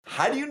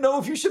how do you know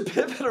if you should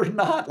pivot or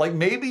not? Like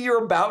maybe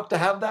you're about to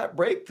have that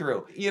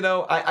breakthrough.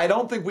 I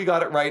don't think we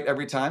got it right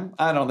every time.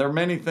 I don't know. There are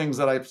many things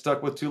that I've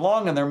stuck with too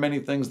long, and there are many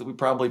things that we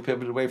probably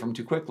pivoted away from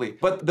too quickly.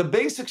 But the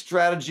basic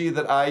strategy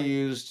that I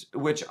used,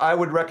 which I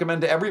would recommend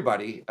to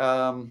everybody,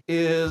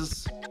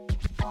 is...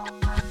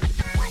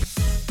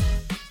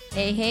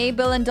 Hey,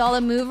 Billion Dollar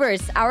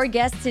Movers. Our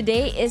guest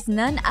today is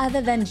none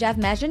other than Jeff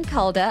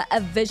Maggioncalda, a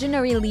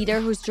visionary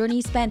leader whose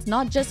journey spans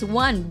not just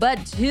one,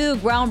 but two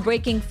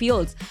groundbreaking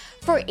fields.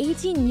 For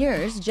 18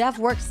 years, Jeff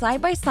worked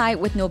side by side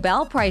with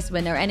Nobel Prize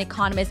winner and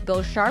economist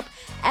Bill Sharp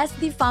as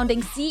the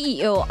founding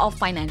CEO of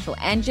Financial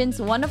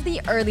Engines, one of the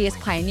earliest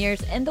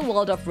pioneers in the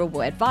world of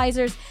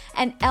robo-advisors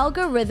and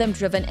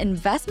algorithm-driven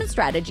investment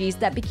strategies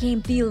that became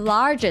the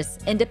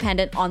largest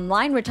independent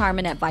online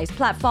retirement advice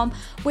platform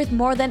with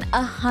more than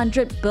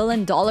 $100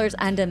 billion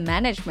under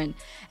management.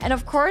 And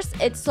of course,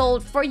 it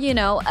sold for,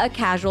 a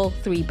casual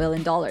 $3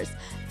 billion.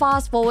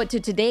 Fast forward to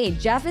today,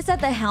 Jeff is at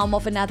the helm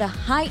of another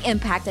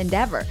high-impact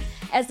endeavor.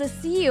 As the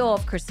CEO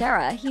of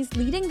Coursera, he's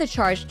leading the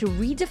charge to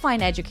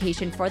redefine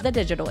education for the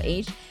digital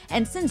age,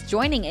 and since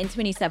joining in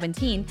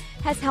 2017,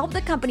 has helped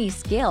the company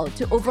scale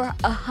to over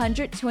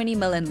 120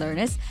 million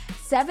learners,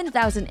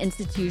 7,000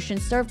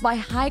 institutions served by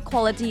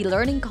high-quality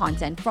learning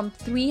content from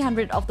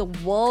 300 of the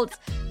world's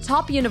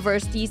top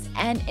universities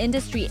and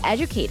industry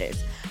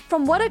educators.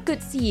 From what a good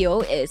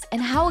CEO is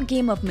and how a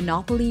game of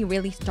Monopoly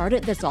really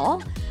started this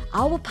all,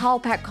 our Power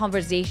Pack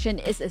conversation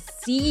is a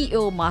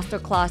CEO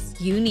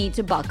masterclass you need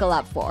to buckle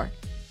up for.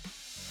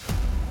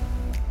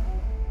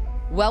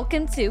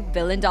 Welcome to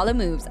Billion Dollar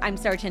Moves. I'm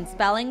Sergeant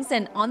Spellings,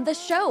 and on the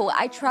show,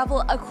 I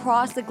travel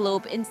across the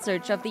globe in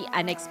search of the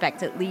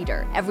unexpected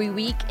leader. Every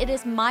week, it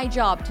is my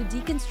job to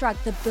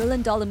deconstruct the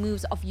billion-dollar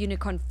moves of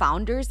unicorn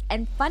founders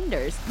and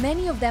funders,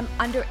 many of them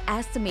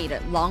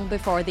underestimated long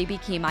before they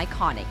became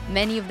iconic.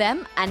 Many of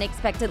them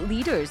unexpected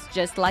leaders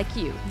just like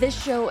you. This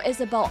show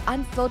is about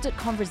unfiltered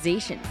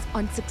conversations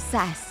on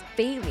success,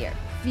 failure,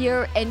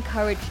 fear, and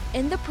courage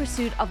in the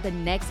pursuit of the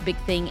next big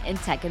thing in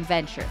tech and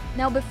venture.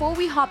 Now, before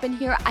we hop in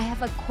here, I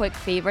have a quick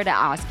favor to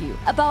ask you.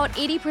 About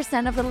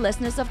 80% of the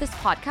listeners of this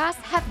podcast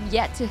have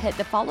yet to hit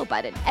the follow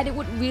button, and it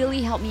would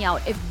really help me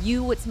out if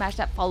you would smash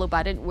that follow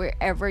button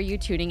wherever you're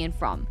tuning in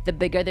from. The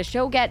bigger the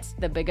show gets,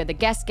 the bigger the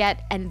guests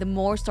get, and the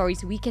more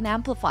stories we can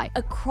amplify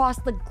across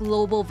the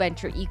global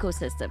venture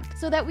ecosystem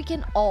so that we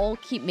can all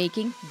keep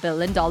making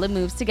billion-dollar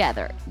moves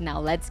together.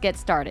 Now, let's get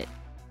started.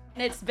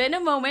 It's been a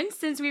moment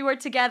since we were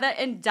together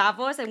in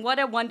Davos, and what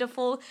a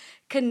wonderful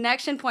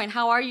connection point.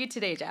 How are you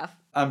today, Jeff?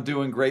 I'm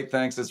doing great,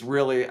 thanks. It's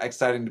really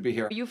exciting to be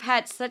here. You've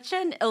had such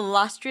an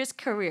illustrious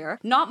career.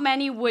 Not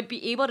many would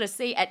be able to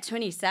say at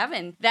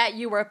 27 that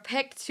you were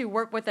picked to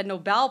work with a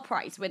Nobel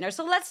Prize winner.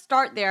 So let's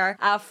start there.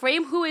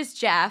 Frame who is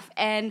Jeff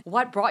and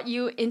what brought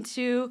you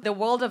into the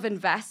world of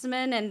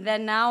investment, and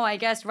then now, I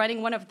guess,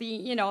 running one of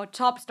the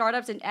top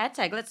startups in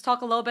edtech. Let's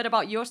talk a little bit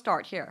about your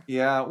start here.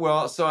 Yeah,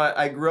 well, so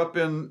I grew up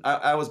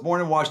I was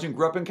born in Washington,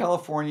 grew up in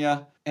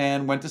California,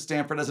 and went to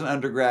Stanford as an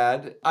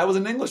undergrad. I was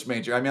an English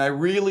major. I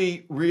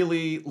really,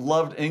 really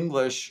loved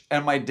English.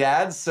 And my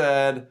dad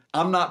said,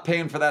 I'm not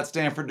paying for that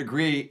Stanford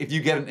degree if you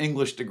get an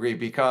English degree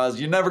because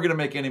you're never going to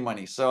make any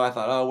money. So I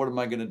thought, what am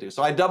I going to do?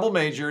 So I double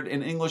majored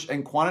in English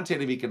and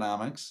quantitative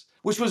economics,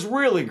 which was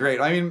really great.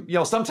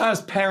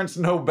 Sometimes parents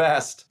know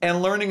best,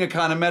 and learning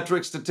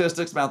econometrics,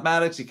 statistics,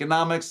 mathematics,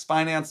 economics,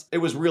 finance, it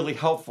was really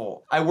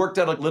helpful. I worked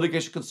at a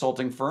litigation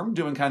consulting firm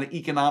doing kind of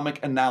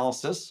economic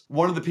analysis.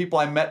 One of the people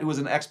I met who was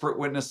an expert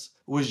witness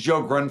was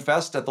Joe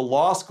Grunfest at the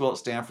law school at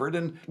Stanford.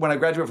 And when I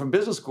graduated from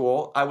business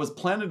school, I was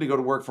planning to go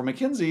to work for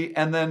McKinsey.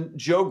 And then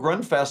Joe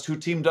Grunfest, who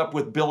teamed up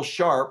with Bill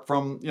Sharp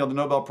from the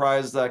Nobel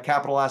Prize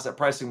capital asset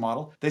pricing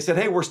model, they said,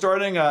 hey, we're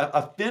starting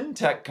a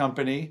fintech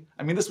company.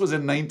 This was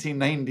in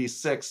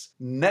 1996.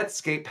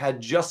 Netscape had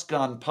just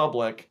gone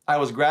public. I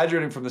was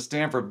graduating from the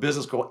Stanford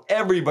Business School.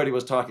 Everybody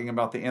was talking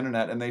about the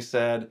internet. And they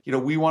said,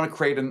 we want to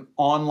create an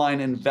online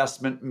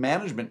investment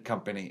management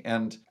company.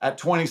 And at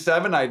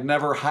 27, I'd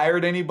never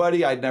hired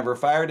anybody. I'd never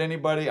fired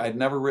anybody. I'd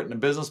never written a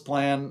business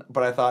plan,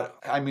 but I thought,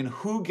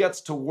 who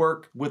gets to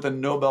work with a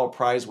Nobel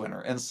Prize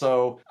winner? And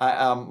so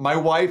my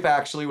wife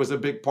actually was a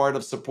big part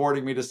of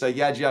supporting me to say,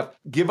 yeah, Jeff,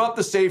 give up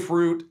the safe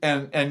route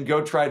and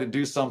go try to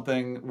do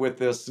something with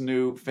this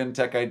new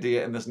fintech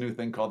idea and this new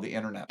thing called the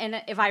internet. And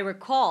if I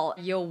recall,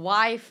 your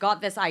wife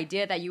got this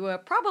idea that you were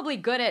probably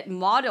good at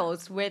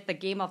models with the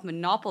game of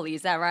Monopoly.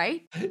 Is that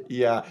right?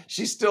 Yeah,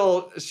 she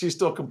still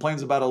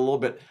complains about it a little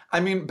bit.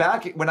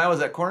 Back when I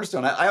was at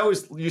Cornerstone, I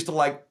always used to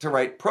like to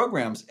write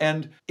programs.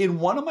 And in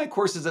one of my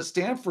courses at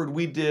Stanford,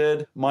 we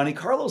did Monte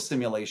Carlo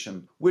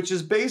simulation, which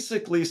is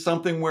basically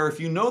something where if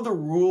you know the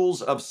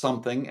rules of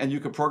something and you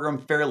can program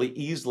fairly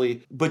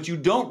easily, but you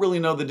don't really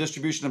know the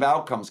distribution of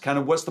outcomes, kind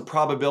of what's the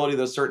probability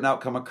that a certain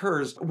outcome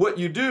occurs, what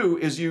you do do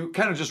is you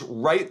kind of just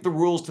write the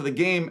rules to the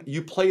game.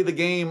 You play the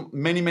game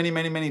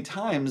many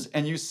times,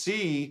 and you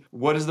see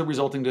what is the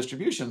resulting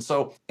distribution.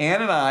 So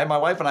Ann and I, my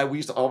wife and I,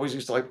 we always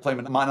used to like play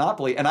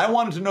Monopoly, and I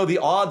wanted to know the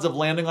odds of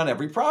landing on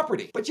every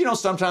property. But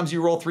sometimes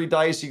you roll 3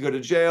 dice, you go to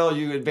jail,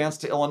 you advance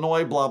to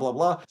Illinois, blah, blah,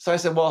 blah. So I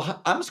said,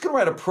 well, I'm just gonna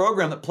write a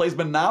program that plays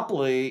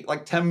Monopoly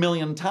like 10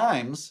 million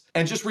times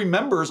and just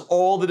remembers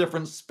all the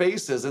different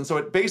spaces. And so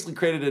it basically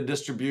created a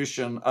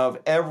distribution of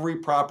every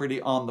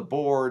property on the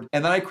board.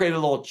 And then I created a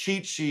little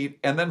cheat sheet.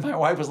 And then my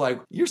wife was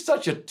like, you're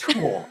such a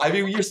tool. I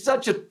mean, you're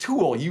such a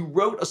tool. You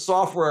wrote a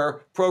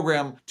software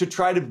program to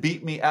try to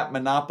beat me at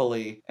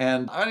Monopoly.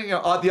 And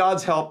the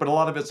odds help, but a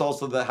lot of it's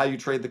also how you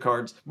trade the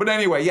cards. But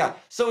anyway, yeah.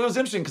 So it was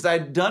interesting because I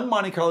had done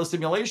Monte Carlo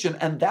simulation,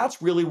 and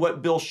that's really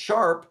what Bill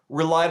Sharp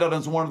relied on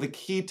as one of the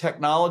key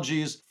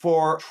technologies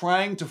for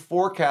trying to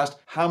forecast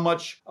how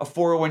much a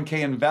 401k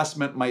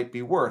investment might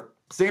be worth.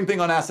 Same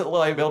thing on asset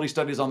liability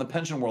studies on the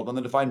pension world, on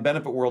the defined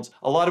benefit worlds.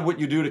 A lot of what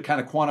you do to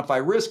kind of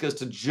quantify risk is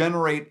to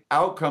generate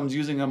outcomes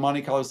using a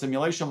Monte Carlo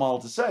simulation model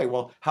to say,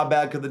 well, how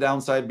bad could the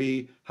downside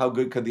be? How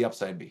good could the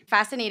upside be?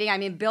 Fascinating. I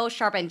mean, Bill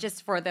Sharp, and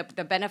just for the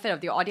benefit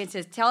of the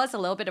audiences, tell us a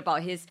little bit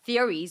about his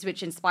theories,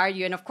 which inspired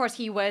you. And of course,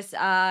 he was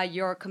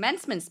your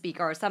commencement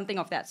speaker or something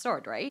of that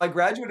sort, right? I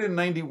graduated in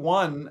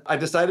 91. I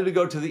decided to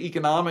go to the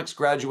economics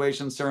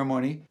graduation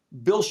ceremony.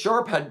 Bill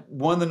Sharp had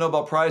won the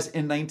Nobel Prize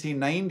in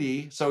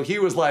 1990. So he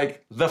was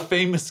like the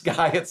famous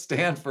guy at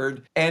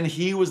Stanford. And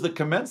he was the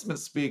commencement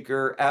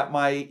speaker at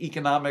my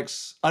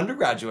economics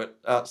undergraduate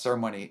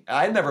ceremony.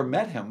 I never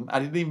met him. I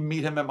didn't even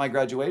meet him at my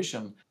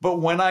graduation. But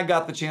when I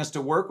got the chance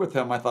to work with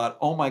him, I thought,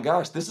 oh my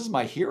gosh, this is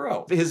my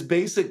hero. His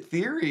basic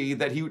theory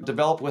that he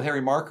developed with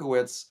Harry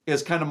Markowitz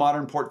is kind of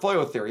modern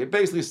portfolio theory. It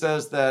basically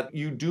says that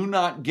you do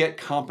not get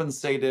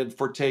compensated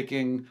for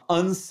taking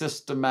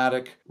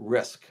unsystematic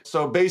risk.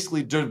 So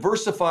basically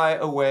diversify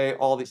away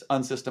all these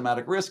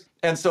unsystematic risk.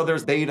 And so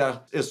there's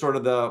beta is sort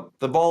of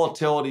the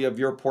volatility of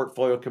your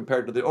portfolio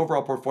compared to the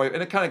overall portfolio.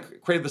 And it kind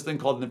of created this thing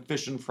called an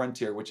efficient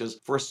frontier, which is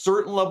for a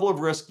certain level of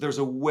risk, there's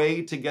a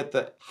way to get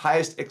the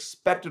highest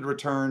expected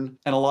return.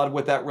 And a lot of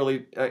what that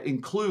really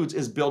includes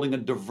is building a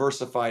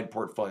diversified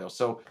portfolio.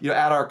 So,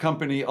 at our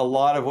company, a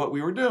lot of what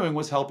we were doing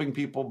was helping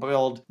people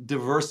build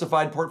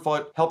diversified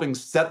portfolio, helping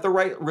set the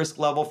right risk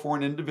level for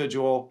an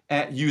individual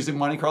and using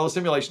Monte Carlo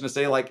simulation to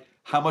say, like,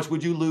 how much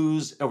would you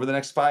lose over the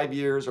next 5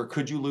 years? Or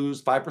could you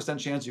lose 5%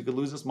 chance you could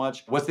lose this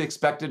much? What's the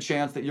expected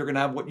chance that you're going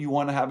to have what you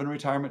want to have in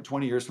retirement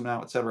 20 years from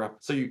now, et cetera?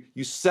 So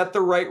you set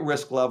the right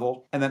risk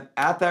level, and then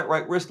at that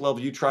right risk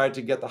level, you try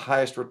to get the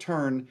highest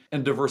return.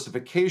 And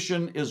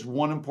diversification is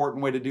one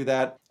important way to do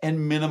that.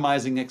 And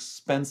minimizing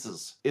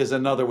expenses is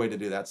another way to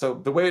do that. So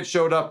the way it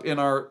showed up in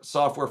our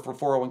software for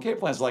 401k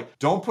plans is like,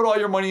 don't put all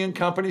your money in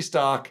company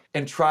stock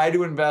and try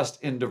to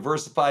invest in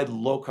diversified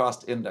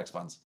low-cost index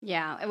funds.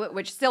 Yeah,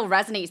 which still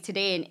resonates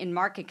today in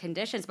market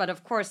conditions. But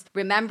of course,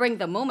 remembering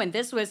the moment,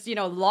 this was,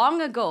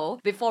 long ago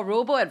before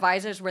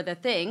robo-advisors were the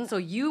thing. So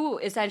you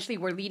essentially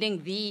were leading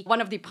one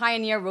of the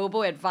pioneer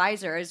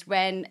robo-advisors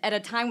at a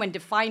time when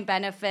defined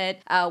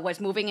benefit was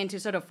moving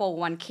into sort of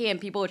 401k and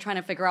people were trying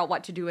to figure out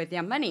what to do with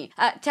their money.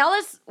 Tell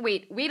us,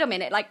 wait a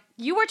minute, like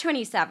you were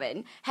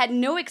 27, had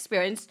no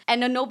experience,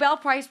 and a Nobel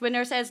Prize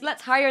winner says,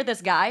 let's hire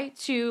this guy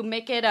to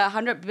make it a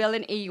 100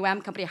 billion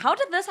AUM company. How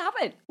did this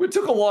happen? It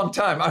took a long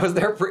time. I was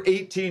there for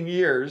 18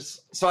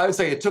 years. So I would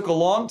say it took a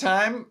long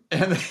time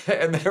and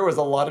there was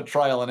a lot of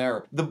trial and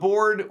error. The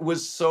board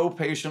was so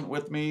patient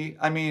with me.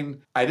 I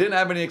mean, I didn't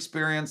have any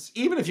experience.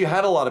 Even if you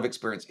had a lot of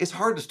experience, it's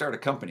hard to start a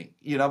company,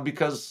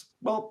 because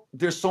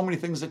there's so many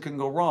things that can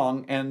go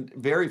wrong and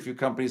very few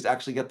companies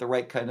actually get the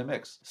right kind of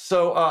mix.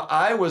 So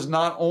I was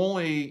not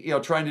only,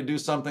 trying to do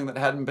something that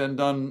hadn't been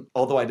done,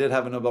 although I did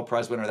have a Nobel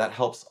Prize winner, that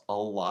helps a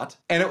lot.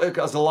 And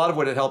because a lot of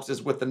what it helps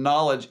is with the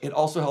knowledge, it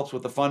also helps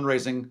with the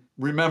fundraising.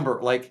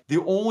 Remember, like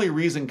the only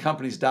reason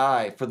companies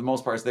die for the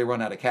most part is they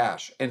run out of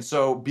cash. And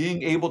so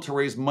being able to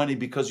raise money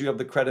because you have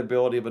the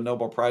credibility of a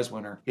Nobel Prize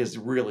winner is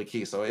really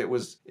key. So it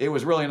was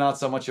really not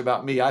so much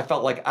about me. I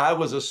felt like I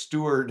was a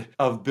steward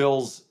of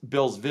Bill's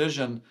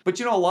vision. But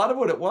a lot of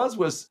what it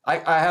was I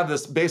have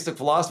this basic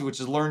philosophy, which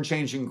is learn,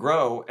 change, and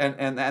grow.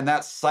 And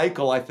that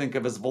cycle I think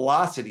of as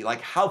velocity.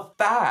 Like how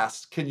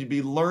fast can you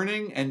be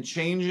learning and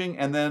changing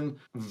and then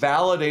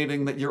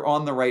validating that you're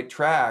on the right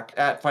track?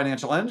 At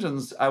Financial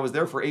Engines, I was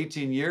there for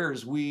 18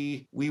 years.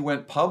 We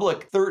went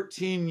public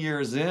 13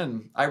 years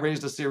in. I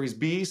raised a series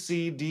B,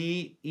 C,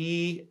 D,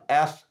 E,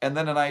 F, and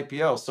then an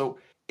IPO. So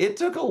it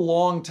took a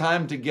long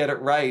time to get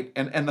it right.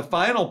 And the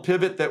final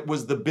pivot that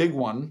was the big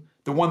one,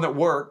 the one that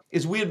worked,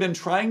 is we had been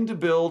trying to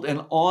build an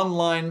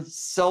online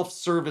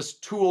self-service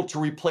tool to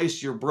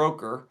replace your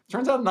broker.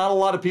 Turns out not a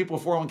lot of people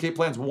with 401k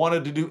plans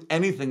wanted to do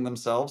anything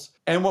themselves.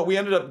 And what we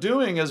ended up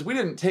doing is we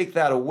didn't take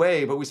that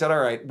away, but we said, all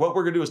right, what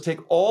we're going to do is take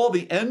all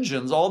the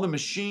engines, all the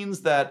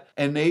machines that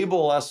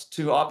enable us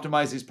to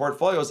optimize these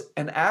portfolios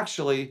and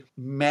actually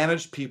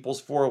manage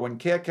people's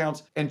 401k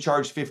accounts and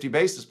charge 50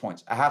 basis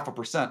points,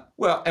 0.5%.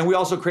 Well, and we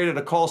also created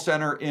a call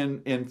center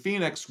in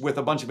Phoenix with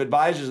a bunch of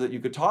advisors that you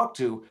could talk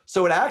to.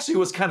 So it actually actually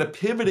was kind of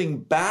pivoting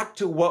back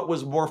to what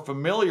was more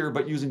familiar,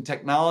 but using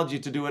technology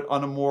to do it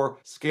on a more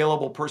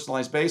scalable,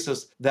 personalized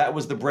basis. That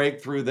was the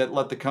breakthrough that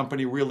let the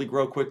company really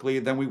grow quickly.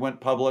 Then we went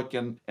public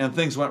and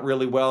things went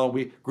really well.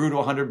 We grew to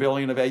 100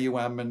 billion of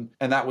AUM and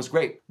that was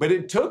great. But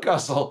it took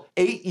us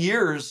 8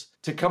 years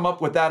to come up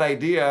with that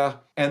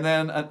idea, and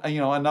then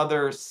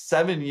another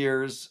 7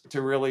 years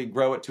to really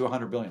grow it to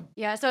 100 billion.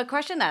 Yeah, so a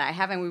question that I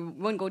have, and we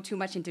won't go too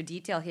much into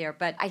detail here,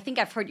 but I think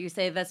I've heard you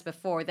say this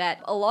before,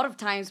 that a lot of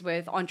times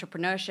with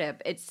entrepreneurship,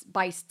 it's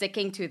by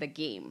sticking to the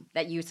game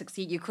that you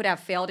succeed. You could have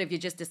failed if you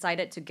just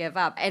decided to give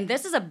up. And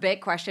this is a big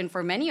question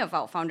for many of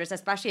our founders,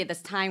 especially at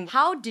this time.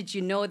 How did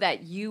you know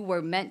that you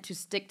were meant to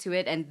stick to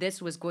it and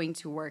this was going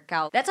to work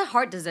out? That's a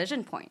hard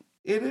decision point.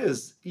 It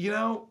is.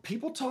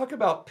 People talk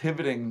about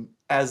pivoting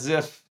as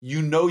if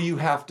you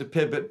have to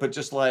pivot, but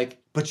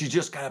you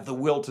just gotta have the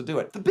will to do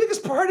it. The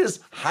biggest part is,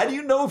 how do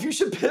you know if you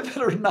should pivot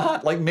or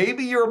not? Like,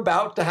 maybe you're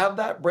about to have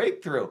that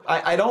breakthrough.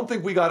 I don't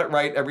think we got it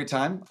right every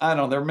time. I don't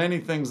know, there are many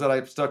things that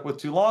I've stuck with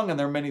too long, and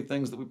there are many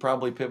things that we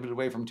probably pivoted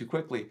away from too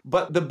quickly.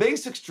 But the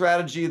basic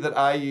strategy that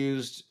I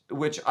used,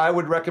 which I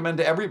would recommend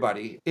to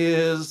everybody,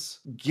 is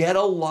get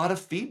a lot of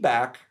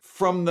feedback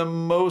from the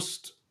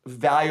most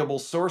valuable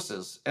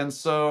sources. And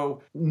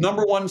so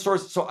number one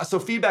source, so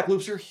feedback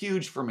loops are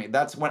huge for me.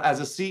 That's when, as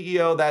a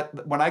CEO,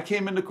 that when I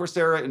came into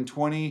Coursera in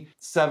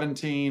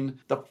 2017,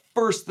 the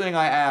first thing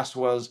I asked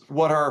was,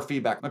 what are our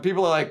feedback? And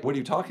people are like, what are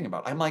you talking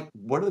about? I'm like,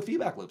 what are the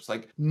feedback loops?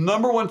 Like,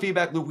 number one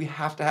feedback loop we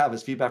have to have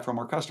is feedback from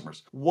our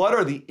customers. What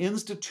are the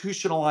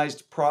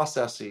institutionalized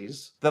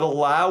processes that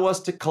allow us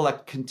to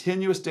collect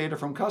continuous data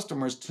from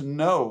customers to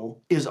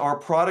know, is our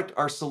product,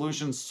 our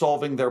solution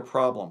solving their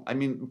problem? I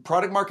mean,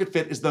 product market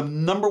fit is the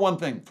number one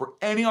thing for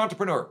any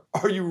entrepreneur.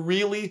 Are you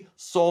really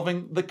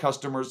solving the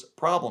customer's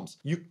problems?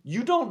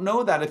 You don't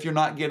know that if you're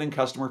not getting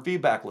customer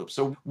feedback loops.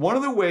 So one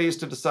of the ways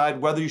to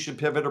decide whether you should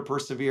pivot or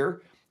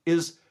persevere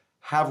is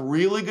have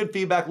really good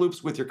feedback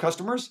loops with your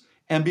customers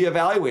and be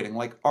evaluating,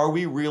 like, are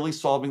we really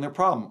solving their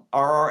problem?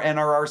 Are our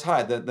NRRs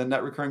high, the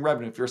net recurring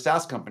revenue, if you're a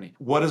SaaS company?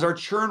 What is our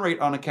churn rate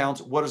on accounts?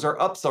 What is our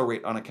upsell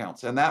rate on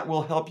accounts? And that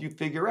will help you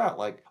figure out,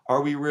 like,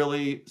 are we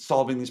really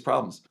solving these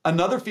problems?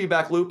 Another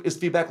feedback loop is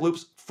feedback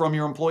loops from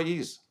your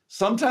employees.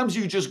 Sometimes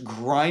you just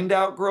grind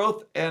out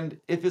growth, and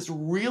if it's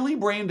really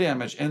brain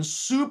damage and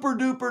super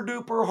duper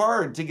duper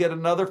hard to get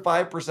another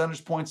 5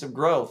 percentage points of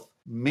growth,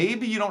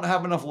 maybe you don't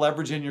have enough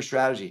leverage in your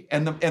strategy.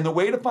 And the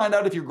way to find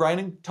out if you're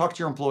grinding, talk to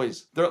your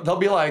employees. They'll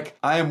be like,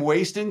 I am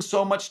wasting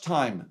so much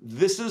time.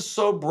 This is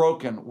so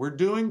broken. We're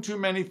doing too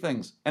many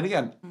things. And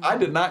again, I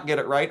did not get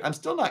it right. I'm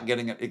still not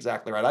getting it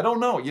exactly right. I don't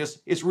know. Yes,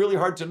 it's really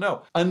hard to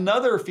know.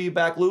 Another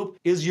feedback loop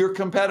is your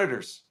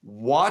competitors.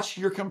 Watch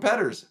your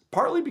competitors,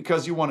 partly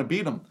because you want to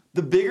beat them.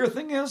 The bigger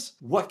thing is,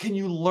 what can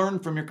you learn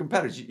from your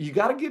competitors? You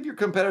got to give your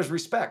competitors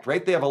respect,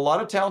 right? They have a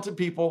lot of talented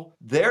people.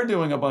 They're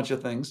doing a bunch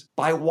of things.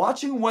 By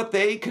watching what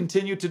they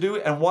continue to do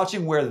and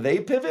watching where they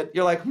pivot,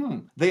 you're like,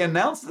 they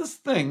announced this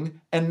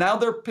thing and now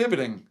they're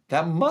pivoting.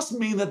 That must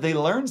mean that they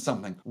learned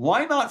something.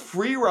 Why not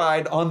free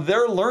ride on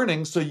their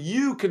learning so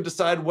you can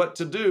decide what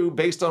to do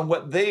based on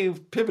what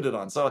they've pivoted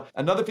on? So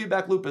another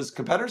feedback loop is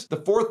competitors. The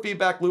fourth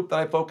feedback loop that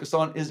I focus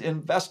on is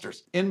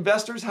investors.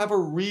 Investors have a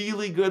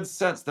really good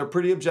sense. They're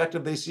pretty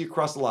objective. They see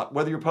across a lot,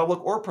 whether you're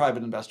public or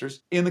private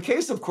investors. In the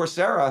case of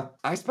Coursera,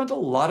 I spent a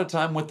lot of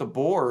time with the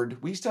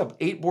board. We used to have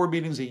 8 board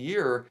meetings a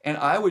year, and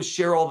I would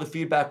share all the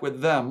feedback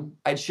with them.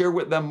 I'd share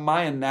with them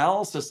my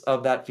analysis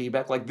of that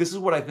feedback. Like, this is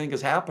what I think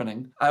is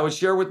happening. I would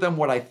share with them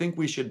what I think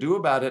we should do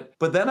about it.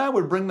 But then I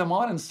would bring them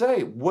on and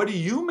say, what do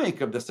you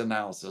make of this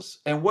analysis?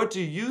 And what do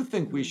you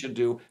think we should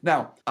do?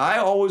 Now, I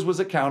always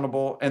was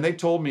accountable, and they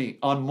told me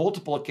on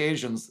multiple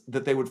occasions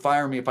that they would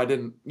fire me if I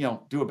didn't,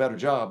 do a better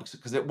job,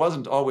 because it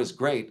wasn't always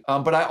great.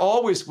 But I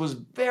always was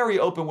very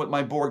open with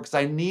my board because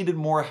I needed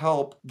more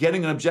help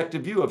getting an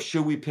objective view of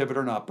should we pivot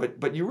or not.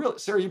 But you really,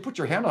 Sarah, you put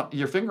your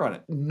finger on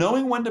it.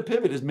 Knowing when to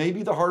pivot is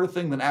maybe the harder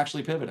thing than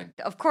actually pivoting.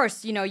 Of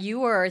course, you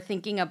were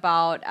thinking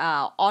about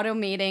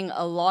automating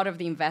a lot of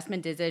the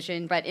investment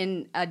decision, but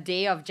in a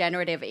day of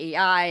generative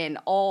AI and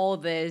all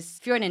this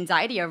fear and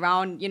anxiety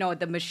around,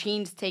 the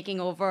machines taking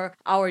over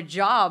our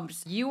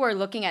jobs, you were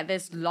looking at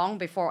this long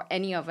before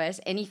any of us.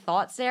 Any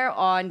thoughts there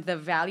on the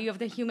value of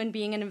the human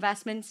being in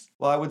investments?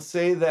 Well, I would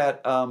say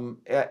that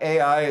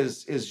AI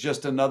is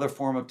just another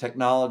form of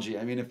technology.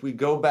 I mean, if we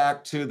go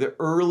back to the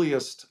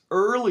earliest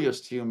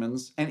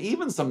humans, and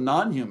even some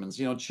non-humans,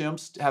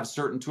 chimps have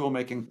certain tool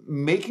making.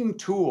 Making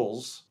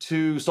tools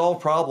to solve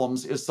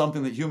problems is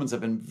something that humans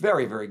have been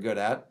very, very good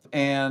at.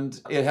 And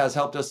it has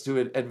helped us to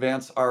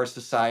advance our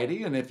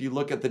society. And if you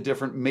look at the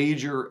different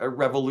major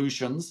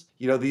revolutions,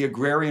 the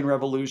agrarian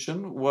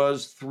revolution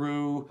was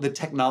through the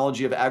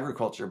technology of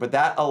agriculture, but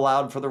that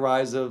allowed for the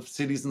rise of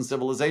cities and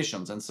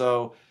civilizations. And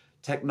so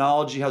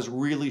technology has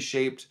really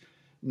shaped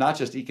not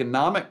just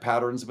economic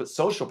patterns, but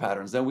social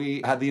patterns. Then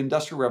we had the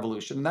Industrial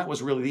Revolution, and that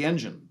was really the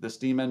engine, the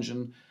steam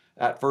engine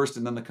at first,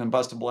 and then the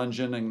combustible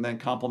engine, and then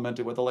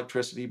complemented with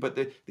electricity. But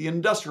the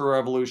Industrial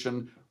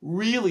Revolution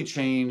really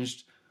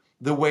changed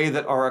the way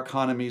that our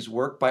economies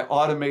work by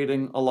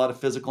automating a lot of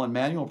physical and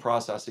manual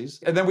processes.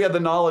 And then we had the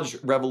knowledge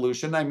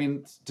revolution. I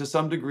mean, to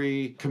some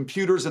degree,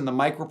 computers and the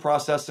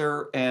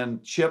microprocessor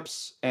and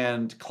chips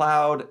and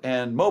cloud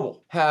and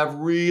mobile have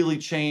really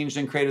changed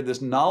and created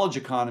this knowledge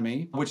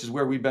economy, which is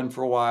where we've been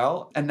for a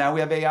while. And now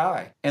we have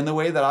AI. And the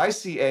way that I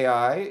see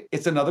AI,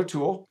 it's another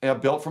tool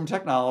built from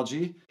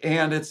technology,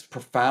 and it's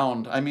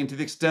profound. I mean, to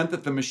the extent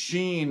that the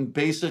machine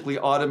basically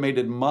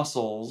automated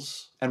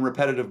muscles and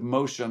repetitive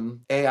motion,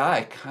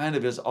 AI kind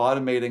of is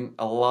automating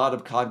a lot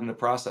of cognitive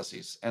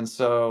processes. And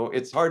so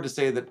it's hard to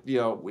say that,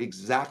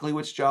 exactly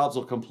which jobs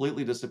will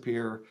completely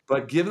disappear.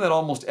 But given that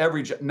almost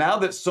every job, now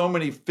that so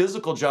many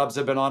physical jobs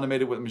have been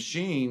automated with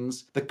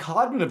machines, the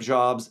cognitive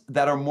jobs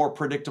that are more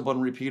predictable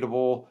and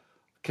repeatable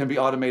can be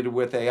automated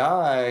with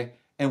AI.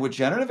 And with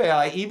generative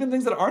AI, even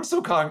things that aren't so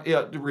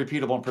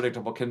repeatable and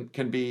predictable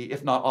can be,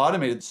 if not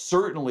automated,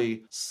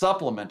 certainly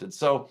supplemented.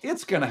 So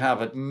it's going to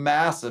have a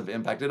massive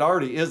impact. It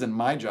already is in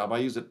my job. I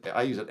use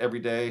it every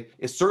day.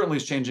 It certainly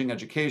is changing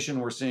education.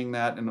 We're seeing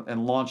that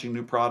and launching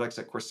new products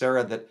at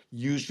Coursera that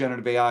use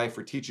generative AI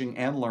for teaching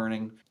and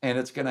learning. And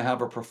it's going to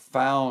have a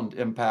profound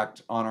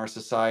impact on our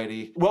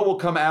society. What will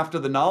come after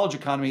the knowledge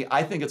economy?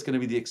 I think it's going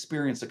to be the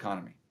experience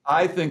economy.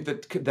 I think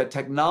that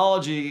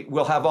technology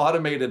will have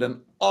automated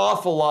an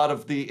awful lot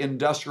of the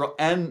industrial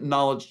and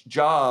knowledge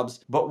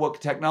jobs, but what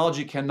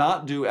technology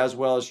cannot do as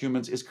well as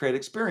humans is create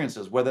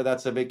experiences, whether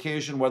that's a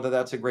vacation, whether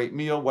that's a great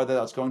meal, whether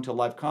that's going to a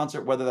live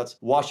concert, whether that's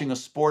watching a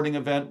sporting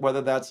event,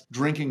 whether that's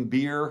drinking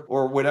beer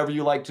or whatever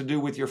you like to do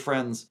with your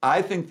friends.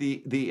 I think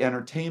the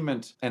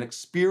entertainment and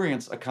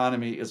experience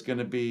economy is going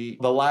to be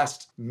the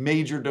last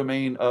major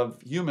domain of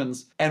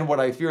humans. And what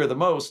I fear the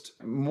most,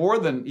 more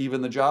than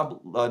even the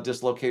job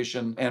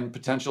dislocation and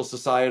potential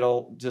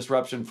societal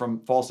disruption from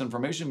false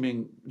information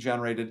being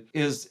generated,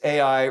 is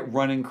AI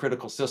running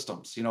critical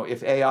systems.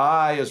 If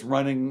AI is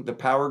running the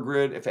power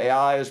grid, if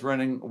AI is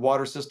running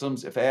water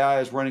systems, if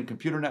AI is running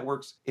computer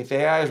networks, if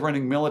AI is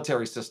running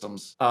military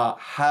systems,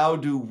 how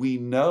do we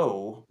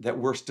know that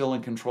we're still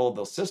in control of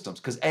those systems?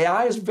 Because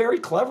AI is very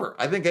clever.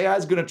 I think AI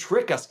is going to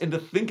trick us into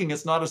thinking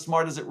it's not as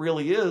smart as it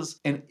really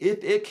is. And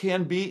if it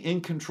can be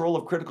in control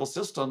of critical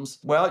systems,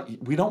 well,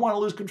 we don't want to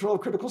lose control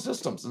of critical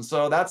systems. And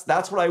so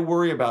that's what I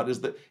worry about,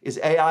 is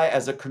AI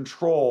as a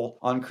control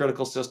on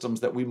critical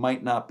systems that we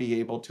might not be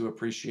able to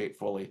appreciate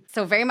fully.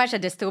 So very much a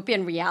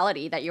dystopian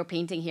reality that you're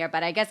painting here.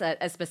 But I guess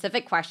a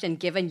specific question,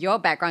 given your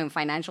background in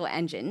financial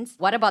engines,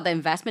 what about the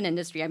investment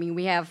industry? I mean,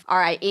 we have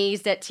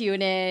RIAs that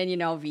tune in,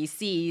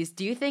 VCs.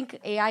 Do you think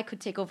AI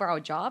could take over our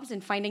jobs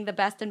in finding the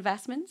best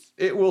investments?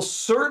 It will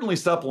certainly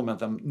supplement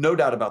them, no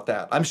doubt about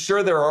that. I'm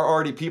sure there are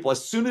already people,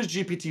 as soon as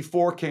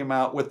GPT-4 came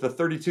out with the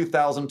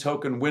 32,000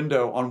 token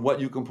window on what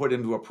you can put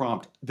into a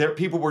prompt,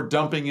 people were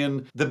dumping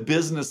in the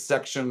business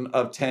section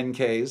of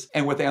 10Ks.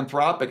 And with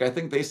Anthropic, I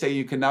think they say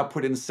you can now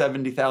put in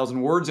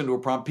 70,000 words into a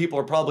prompt. People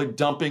are probably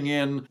dumping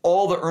in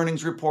all the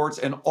earnings reports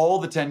and all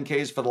the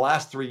 10Ks for the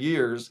last 3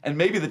 years, and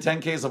maybe the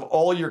 10Ks of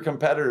all your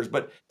competitors.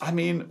 But I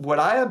mean, what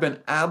I have been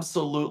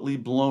absolutely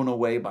blown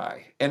away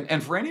by,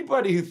 and for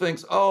anybody who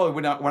thinks, oh,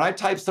 when I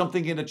type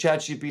something into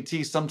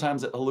ChatGPT,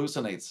 sometimes it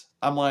hallucinates.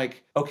 I'm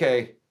like,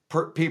 okay,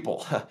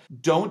 people,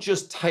 don't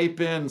just type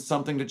in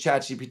something to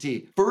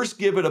ChatGPT. First,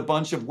 give it a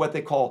bunch of what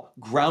they call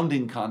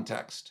grounding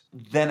context.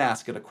 Then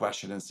ask it a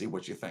question and see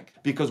what you think.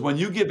 Because when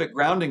you give it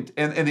grounding,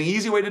 and the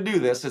easy way to do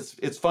this,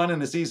 it's fun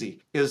and it's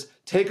easy, is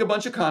take a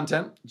bunch of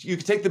content. You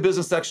can take the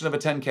business section of a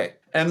 10K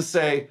and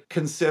say,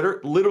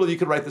 literally you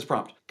could write this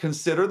prompt.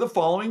 Consider the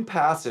following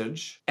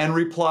passage and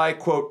reply,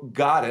 quote,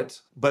 got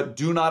it, but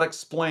do not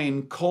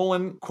explain,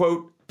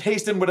 quote,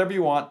 paste in whatever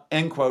you want,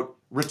 end quote,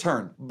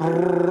 return.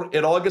 Brrr,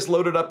 it all gets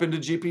loaded up into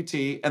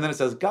GPT, and then it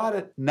says, got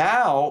it.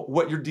 Now,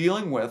 what you're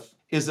dealing with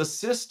is a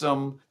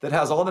system that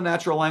has all the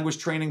natural language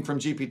training from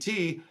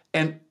GPT,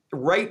 and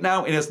right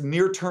now in its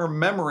near-term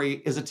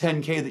memory is a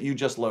 10K that you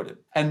just loaded.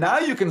 And now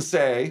you can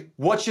say,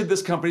 what should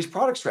this company's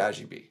product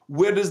strategy be?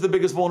 What is the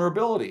biggest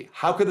vulnerability?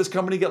 How could this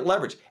company get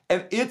leverage?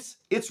 And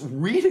it's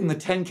reading the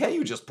 10K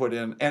you just put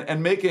in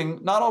and making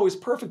not always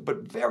perfect,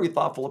 but very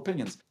thoughtful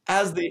opinions.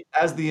 As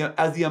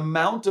the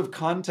amount of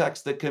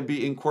context that can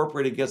be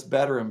incorporated gets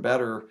better and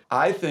better,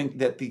 I think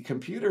that the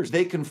computers,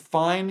 they can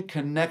find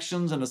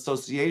connections and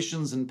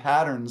associations and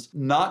patterns,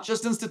 not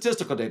just in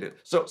statistical data.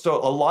 So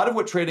a lot of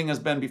what trading has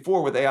been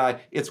before with AI,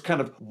 it's kind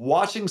of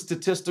watching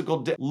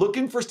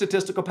looking for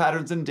statistical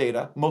patterns in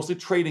data, mostly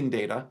trading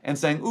data, and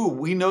saying, ooh,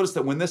 we noticed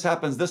that when this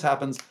happens,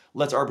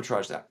 let's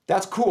arbitrage that.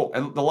 That's cool.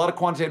 And a lot of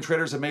quantitative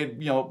traders have made,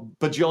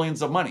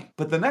 bajillions of money.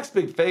 But the next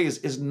big phase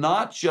is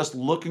not just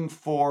looking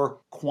for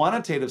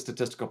quantitative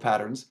statistical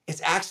patterns.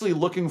 It's actually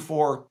looking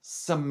for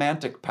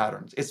semantic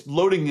patterns. It's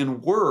loading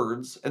in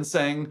words and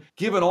saying,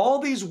 given all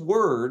these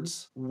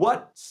words,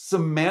 what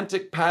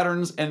semantic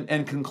patterns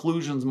and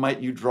conclusions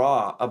might you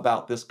draw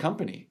about this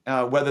company?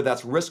 Whether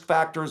that's risk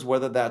factors,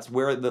 whether that's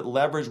where the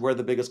leverage, where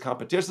the biggest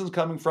competition is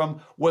coming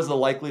from, what's the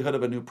likelihood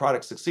of a new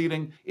product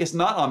succeeding? It's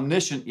not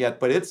omniscient yet,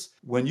 but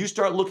when you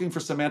start looking for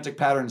semantic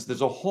patterns,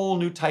 there's a whole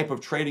new type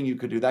of trading you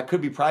could do. That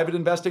could be private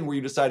investing where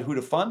you decide who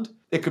to fund.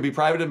 It could be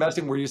private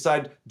investing where you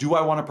decide, do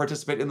I want to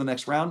participate in the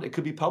next round? It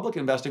could be public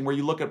investing where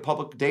you look at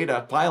public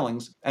data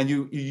filings and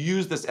you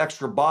use this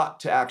extra bot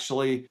to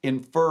actually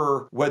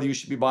infer whether you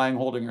should be buying,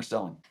 holding, or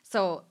selling.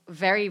 So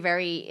very,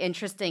 very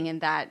interesting in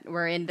that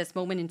we're in this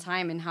moment in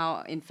time and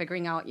how in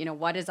figuring out,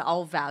 what is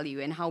our value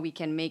and how we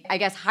can make, I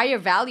guess, higher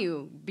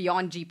value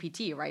beyond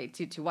GPT, right?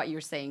 To what you're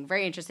saying.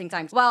 Very interesting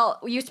times. Well,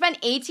 you spent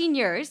 18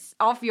 years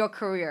of your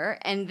career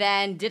and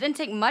then didn't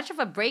take much of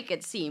a break,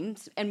 it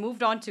seems, and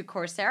moved on to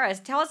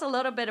Coursera. Tell us a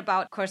little bit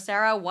about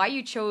Coursera, why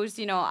you chose,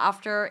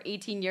 after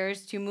 18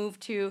 years to move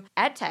to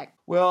EdTech.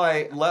 Well,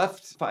 I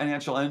left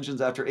Financial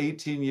Engines after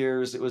 18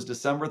 years. It was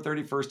December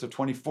 31st of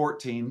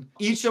 2014.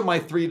 Each of my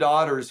 3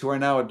 daughters, who are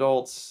now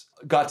adults,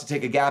 got to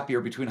take a gap year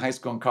between high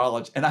school and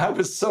college. And I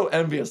was so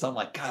envious. I'm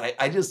like, God,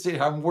 I just see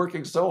I'm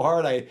working so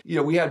hard.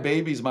 We had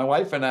babies. My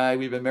wife and I,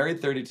 we've been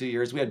married 32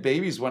 years. We had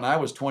babies when I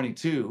was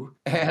 22.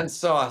 And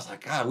so I was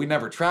like, God, we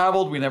never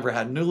traveled. We never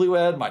had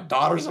newlywed. My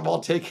daughters have all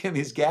taken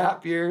these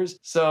gap years.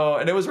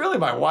 And it was really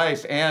my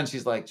wife. And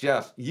she's like,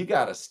 Jeff, you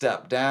got to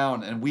step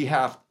down and we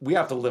have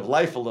to live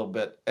life a little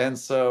bit. And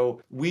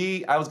so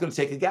I was going to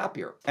take a gap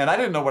year. And I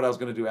didn't know what I was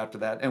going to do after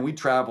that. And we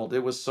traveled.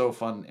 It was so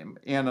fun.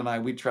 Ann and I,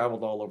 we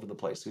traveled all over the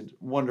place.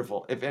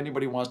 Wonderful. If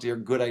anybody wants to hear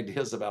good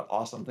ideas about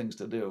awesome things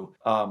to do,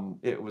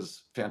 it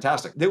was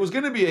fantastic. It was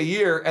going to be a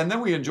year, and then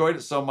we enjoyed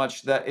it so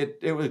much that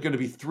it was going to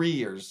be 3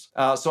 years.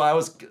 So I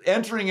was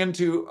entering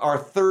into our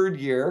 3rd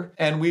year,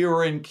 and we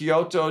were in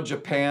Kyoto,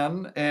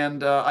 Japan,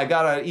 and I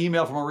got an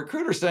email from a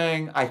recruiter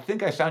saying, I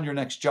think I found your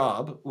next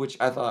job, which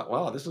I thought,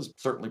 wow, this is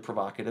certainly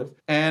provocative.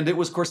 And it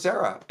was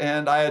Coursera.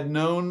 And I had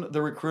known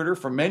the recruiter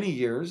for many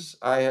years.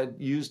 I had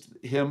used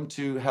him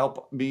to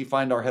help me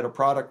find our head of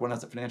product when I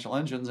was at Financial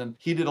Engines, and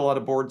he did a lot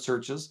of board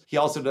searches. He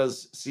also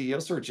does CEO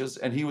searches,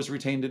 and he was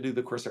retained to do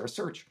the Coursera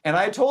search. And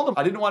I told him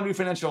I didn't want to do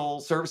financial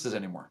services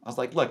anymore. I was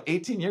like, look,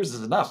 18 years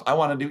is enough. I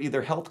want to do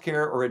either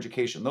healthcare or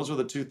education. Those were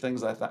the 2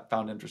 things I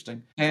found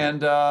interesting.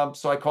 And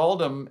so I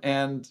called him,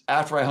 and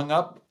after I hung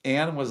up,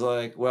 Ann was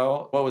like,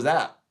 well, what was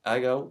that? I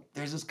go,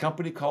 there's this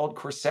company called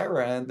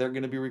Coursera and they're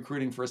going to be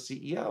recruiting for a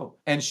CEO.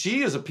 And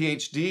she is a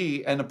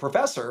PhD and a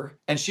professor,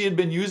 and she had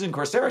been using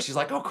Coursera. She's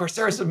like, oh,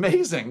 Coursera is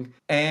amazing.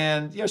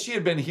 And she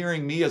had been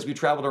hearing me as we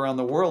traveled around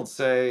the world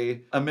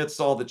say, amidst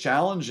all the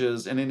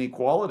challenges and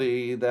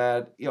inequality,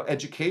 that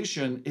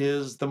education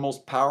is the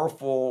most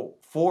powerful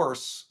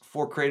force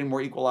for creating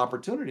more equal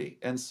opportunity.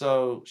 And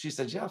so she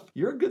said, Jeff,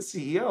 you're a good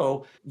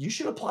CEO. You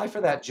should apply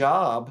for that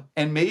job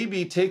and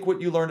maybe take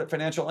what you learned at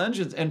Financial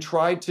Engines and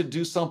try to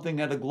do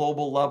something at a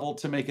global level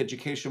to make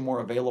education more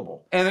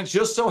available. And it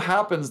just so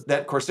happens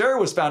that Coursera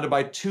was founded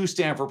by 2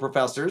 Stanford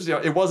professors.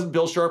 It wasn't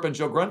Bill Sharp and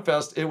Joe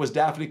Grunfest. It was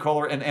Daphne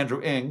Kohler and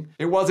Andrew Ng.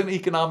 It wasn't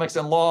economics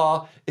and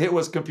law. It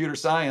was computer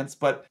science.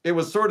 But it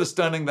was sort of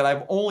stunning that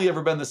I've only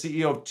ever been the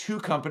CEO of 2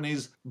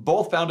 companies,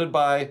 both founded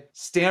by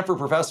Stanford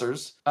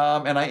professors.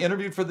 And I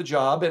interviewed for the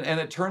job, and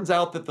it turns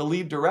out that the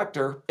lead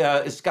director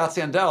is Scott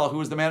Sandell, who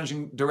is the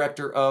managing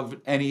director of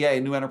NEA,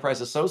 New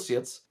Enterprise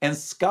Associates. And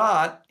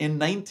Scott, in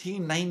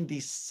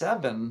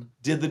 1997,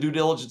 did the due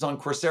diligence on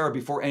Coursera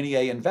before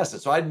NEA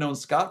invested. So I'd known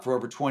Scott for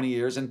over 20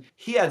 years, and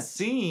he had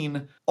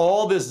seen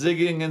all this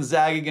zigging and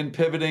zagging and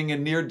pivoting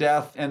and near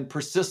death and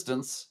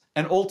persistence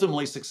and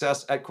ultimately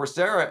success at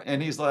Coursera.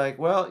 And he's like,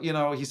 well,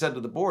 he said to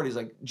the board, he's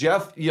like,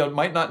 Jeff,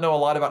 might not know a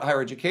lot about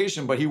higher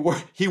education, but he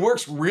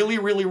works really,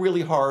 really,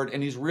 really hard,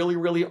 and he's really,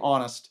 really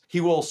honest. He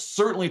will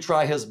certainly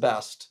try his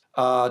best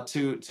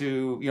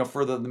to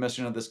further the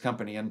mission of this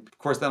company. And of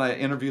course, then I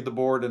interviewed the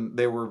board, and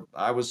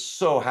I was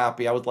so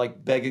happy. I was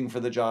like begging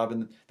for the job.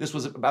 And this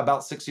was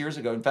about 6 years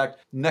ago. In fact,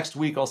 next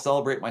week I'll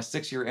celebrate my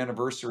 6-year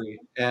anniversary.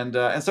 And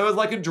so it was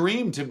like a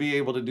dream to be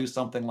able to do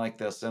something like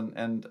this.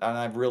 And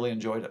I've really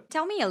enjoyed it.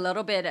 Tell me a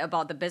little bit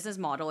about the business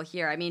model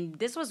here. I mean,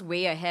 this was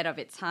way ahead of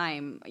its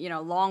time,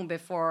 long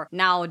before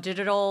now.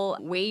 Digital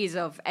ways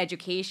of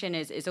education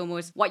is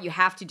almost what you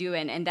have to do.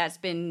 And that's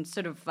been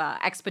sort of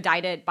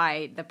expedited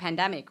by the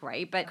pandemic,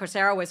 right? But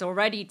Coursera was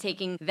already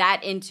taking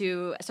that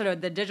into sort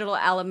of the digital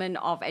element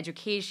of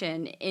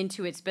education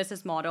into its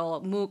business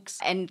model, MOOCs,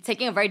 and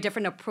taking a very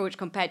different approach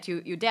compared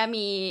to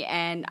Udemy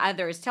and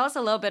others. Tell us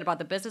a little bit about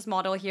the business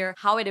model here,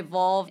 how it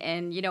evolved,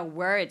 and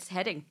where it's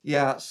heading.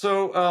 Yeah.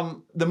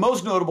 So the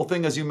most notable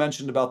thing, as you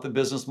mentioned, about the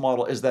business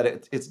model is that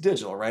it's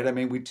digital, right? I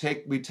mean, we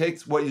take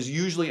what is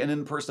usually an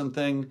in-person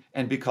thing,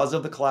 and because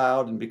of the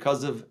cloud and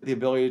because of the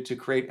ability to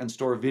create and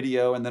store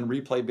video and then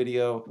replay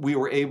video, we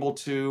were able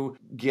to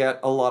get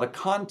a lot of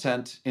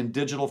content in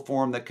digital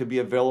form that could be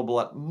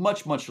available at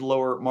much, much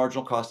lower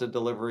marginal cost of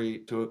delivery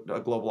to a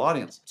global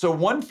audience. So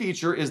one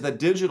feature is the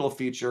digital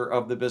feature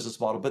of the business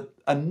model. But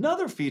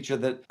another feature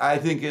that I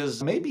think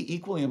is maybe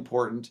equally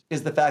important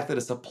is the fact that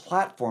it's a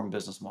platform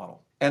business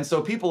model. And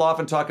so people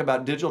often talk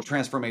about digital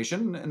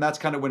transformation, and that's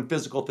kind of when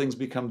physical things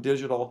become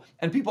digital.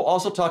 And people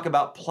also talk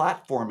about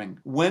platforming.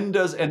 When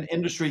does an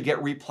industry get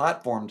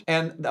replatformed?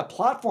 And the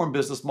platform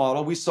business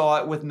model, we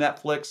saw it with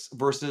Netflix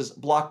versus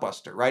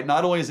Blockbuster, right?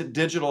 Not only is it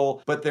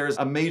digital, but there's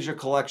a major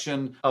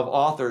collection of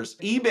authors.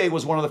 eBay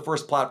was one of the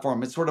first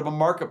platforms. It's sort of a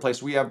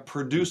marketplace. We have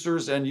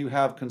producers and you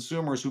have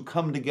consumers who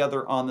come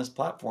together on this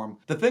platform.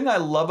 The thing I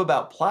love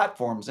about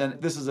platforms, and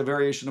this is a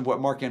variation of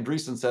what Mark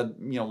Andreessen said,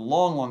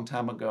 long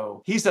time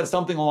ago. He said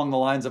something along the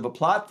lines of a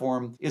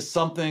platform is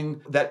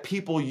something that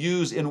people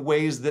use in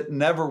ways that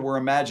never were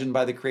imagined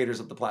by the creators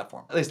of the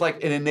platform. It's like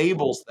it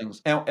enables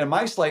things. And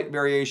my slight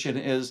variation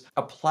is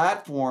a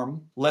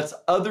platform lets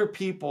other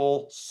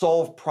people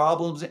solve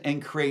problems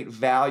and create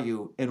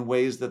value in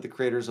ways that the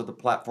creators of the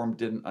platform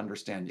didn't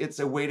understand. It's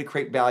a way to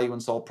create value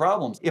and solve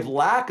problems. If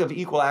lack of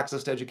equal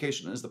access to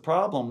education is the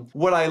problem,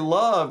 what I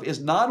love is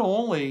not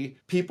only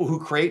people who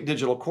create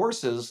digital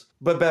courses,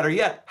 but better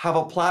yet, have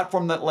a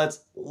platform that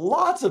lets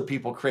lots of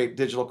people create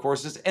digital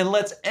courses and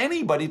lets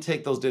anybody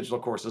take those digital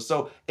courses.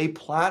 So a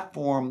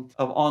platform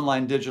of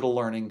online digital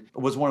learning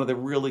was one of the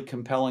really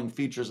compelling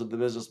features of the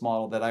business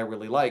model that I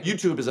really like.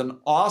 YouTube is an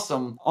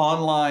awesome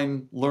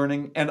online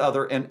learning and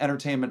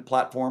entertainment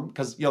platform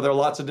because there are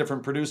lots of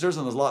different producers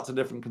and there's lots of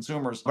different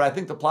consumers. But I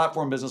think the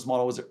platform business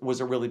model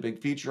was a really big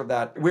feature of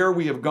that. Where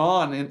we have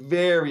gone in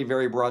very,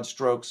 very broad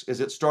strokes is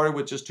it started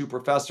with just two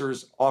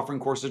professors offering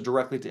courses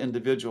directly to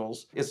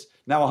individuals. It's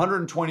now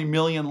 120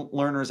 million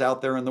learners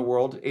out there in the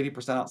world,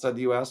 80% outside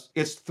the US.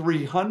 It's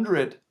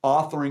 300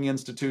 authoring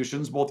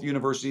institutions, both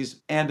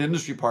universities and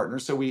industry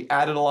partners. So we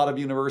added a lot of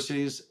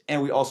universities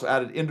and we also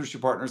added industry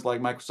partners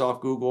like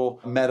Microsoft, Google,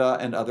 Meta,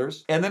 and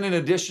others. And then in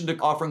addition to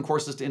offering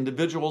courses to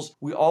individuals,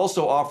 we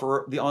also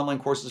offer the online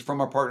courses from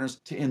our partners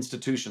to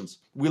institutions.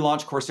 We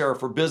launched Coursera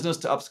for Business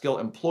to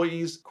upskill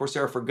employees,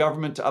 Coursera for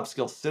Government to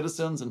upskill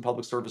citizens and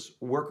public service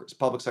workers,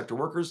 public sector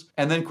workers,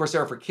 and then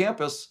Coursera for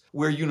Campus,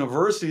 where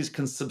universities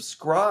can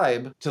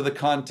subscribe to the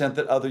content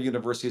that other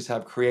universities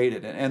have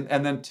created.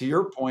 And then to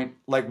your point,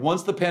 like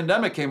once the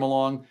pandemic came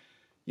along,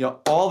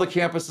 all the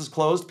campuses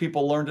closed,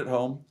 people learned at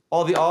home.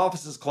 All the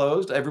offices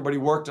closed, everybody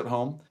worked at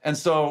home. And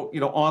so,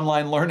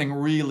 online learning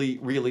really,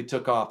 really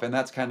took off. And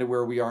that's kind of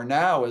where we are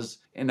now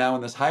now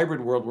in this hybrid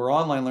world where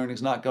online learning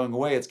is not going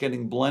away. It's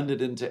getting blended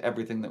into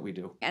everything that we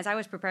do. As I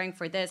was preparing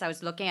for this, I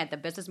was looking at the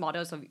business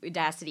models of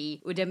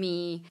Udacity,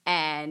 Udemy,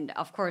 and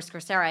of course,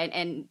 Coursera.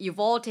 And you've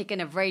all taken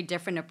a very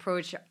different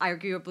approach.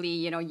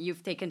 Arguably,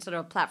 you've taken sort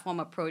of a platform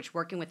approach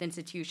working with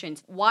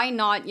institutions. Why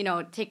not,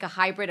 take a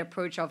hybrid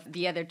approach of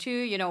the other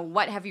two?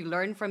 What have you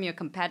learned from your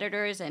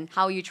competitors and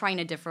how are you trying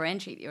to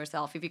differentiate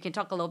yourself? If you can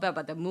talk a little bit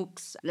about the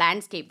MOOCs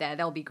landscape there,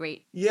 that'll be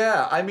great.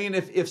 Yeah, I mean,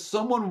 if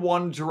someone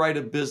wanted to write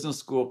a business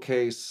school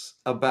case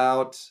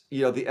about,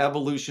 the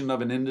evolution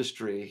of an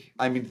industry,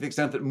 I mean, to the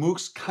extent that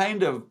MOOCs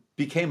kind of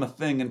became a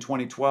thing in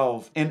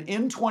 2012. And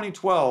in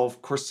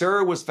 2012,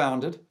 Coursera was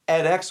founded,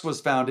 edX was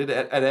founded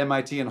at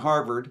MIT and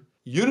Harvard,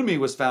 Udemy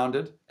was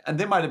founded, and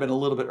they might have been a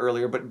little bit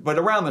earlier, but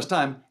around this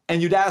time,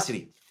 and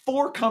Udacity.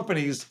 4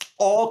 companies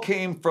all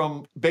came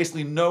from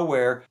basically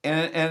nowhere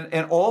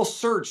and all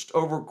searched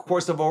over the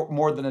course of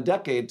more than a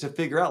decade to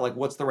figure out like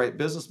what's the right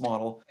business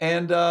model.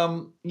 And,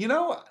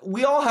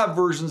 we all have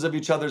versions of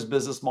each other's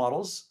business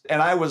models.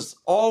 And I was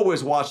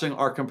always watching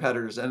our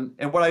competitors. And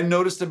what I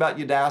noticed about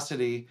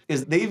Udacity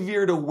is they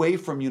veered away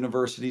from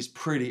universities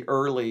pretty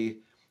early.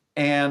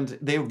 And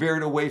they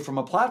veered away from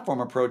a platform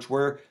approach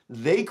where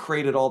they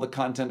created all the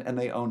content and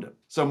they owned it.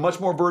 So much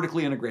more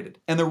vertically integrated.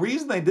 And the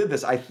reason they did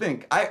this, I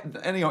think,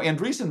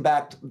 Andreessen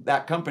backed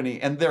that company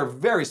and they're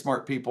very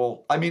smart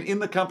people. I mean, in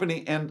the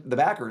company and the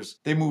backers,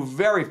 they move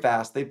very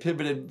fast. They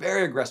pivoted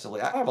very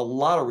aggressively. I have a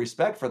lot of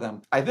respect for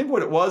them. I think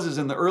what it was is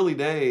in the early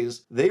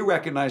days, they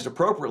recognized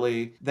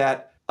appropriately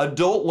that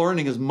adult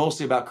learning is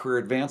mostly about career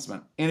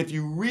advancement. And if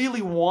you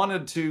really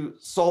wanted to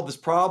solve this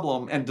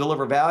problem and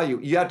deliver value,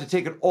 you have to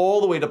take it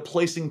all the way to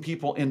placing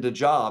people into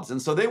jobs.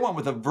 And so they went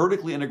with a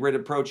vertically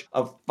integrated approach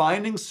of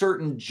finding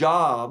certain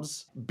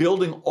jobs,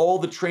 building all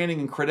the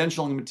training and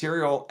credentialing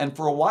material. And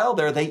for a while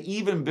there, they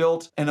even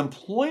built an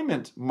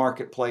employment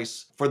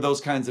marketplace for those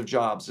kinds of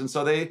jobs. And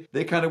so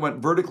they kind of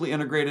went vertically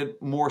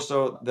integrated more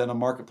so than a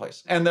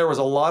marketplace. And there was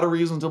a lot of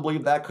reasons to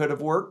believe that could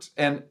have worked.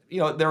 And,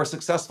 they're a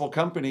successful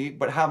company,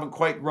 but haven't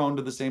quite grown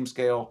to the same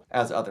scale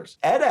as others.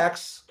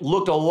 edX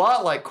looked a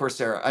lot like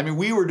Coursera. I mean,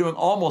 we were doing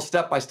almost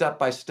step by step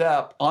by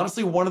step.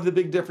 Honestly, one of the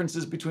big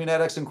differences between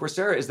edX and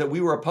Coursera is that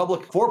we were a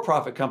public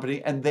for-profit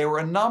company and they were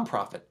a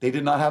nonprofit. They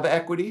did not have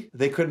equity.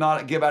 They could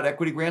not give out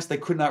equity grants. They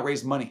could not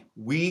raise money.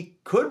 We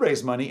could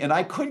raise money and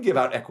I could give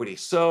out equity.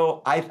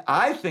 So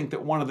I think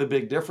that one of the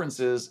big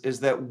differences is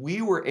that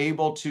we were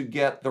able to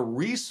get the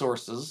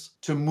resources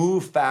to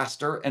move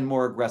faster and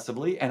more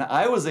aggressively. And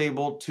I was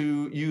able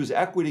to use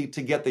equity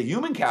to get the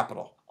human capital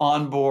people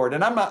on board.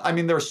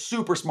 And there are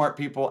super smart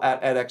people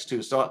at edX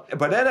too.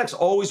 But edX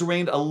always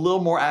remained a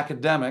little more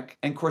academic,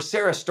 and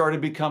Coursera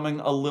started becoming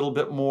a little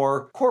bit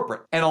more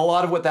corporate. And a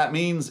lot of what that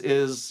means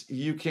is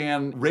you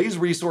can raise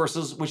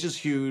resources, which is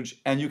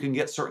huge, and you can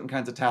get certain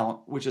kinds of talent,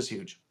 which is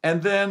huge.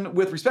 And then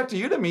with respect to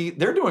Udemy,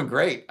 they're doing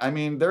great. I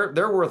mean, they're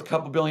worth a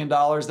couple $2 billion.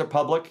 They're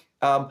public.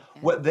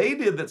 What they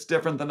did that's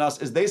different than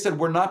us is they said,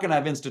 we're not going to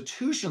have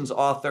institutions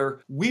author.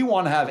 We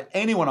want to have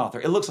anyone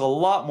author. It looks a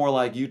lot more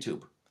like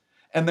YouTube.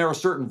 And there are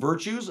certain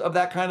virtues of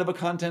that kind of a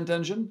content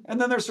engine. And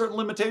then there's certain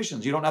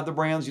limitations. You don't have the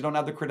brands, you don't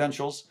have the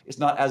credentials. It's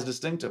not as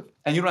distinctive.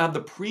 And you don't have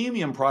the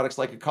premium products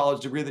like a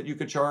college degree that you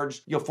could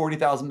charge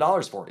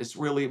 $40,000 for. It's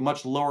really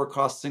much lower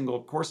cost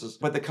single courses.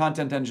 But the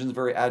content engine is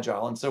very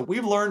agile. And so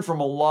we've learned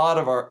from all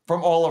of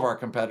our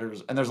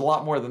competitors, and there's a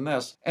lot more than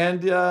this.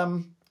 And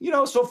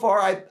so far,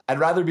 I'd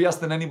rather be us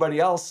than anybody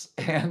else.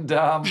 And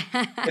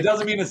it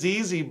doesn't mean it's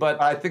easy,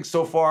 but I think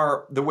so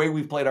far, the way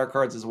we've played our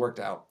cards has worked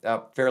out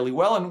fairly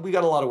well, and we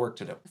got a lot of work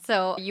to do.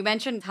 So you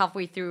mentioned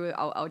halfway through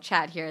our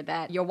chat here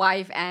that your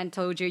wife, Anne,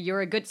 told you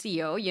you're a good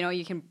CEO.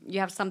 You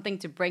have something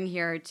to bring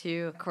here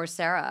to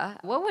Coursera.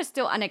 What was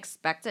still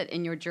unexpected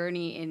in your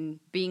journey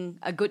in being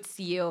a good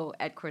CEO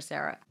at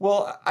Coursera?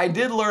 Well, I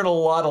did learn a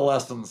lot of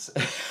lessons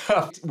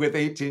with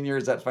 18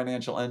 years at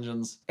Financial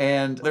Engines.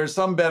 And there's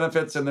some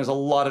benefits and there's a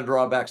lot of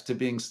drawbacks to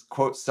being,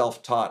 quote,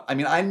 self-taught. I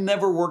mean, I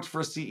never worked for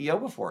a CEO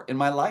before in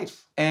my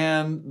life.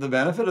 And the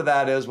benefit of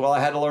that is, well, I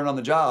had to learn on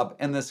the job.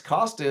 And this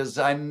cost is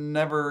I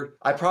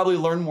probably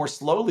learned more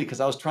slowly because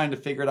I was trying to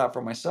figure it out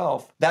for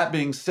myself. That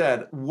being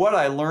said, what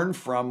I learned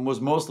from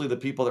was mostly the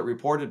people that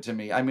reported to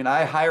me. I mean,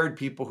 I hired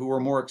people who were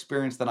more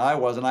experienced than I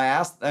was. And I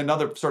asked,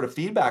 another sort of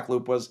feedback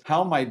loop was,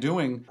 how am I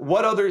doing?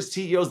 What other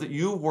CEOs that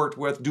you've worked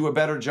with do a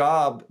better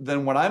job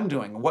than what I'm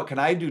doing? What can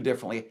I do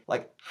differently?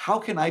 Like, how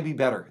can I be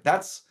better?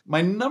 That's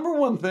my number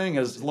one thing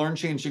is learn,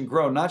 change, and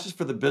grow, not just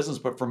for the business,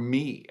 but for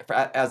me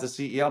as a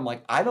CEO. I'm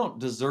like, I don't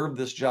deserve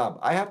this job.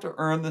 I have to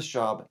earn this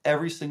job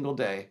every single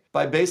day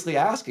by basically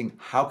asking,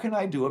 how can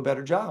I do a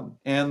better job?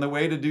 And the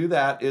way to do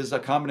that is a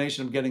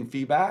combination of getting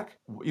feedback,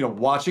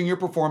 watching your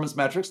performance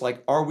metrics,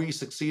 like are we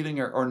succeeding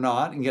or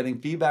not, and getting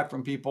feedback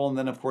from people, and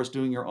then of course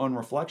doing your own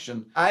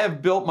reflection. I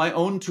have built my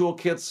own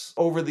toolkits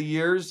over the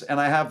years, and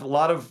I have a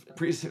lot of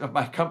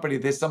my company,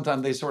 they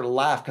sometimes sort of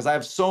laugh because I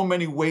have so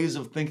many ways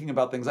of thinking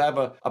about things. I have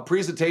a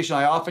presentation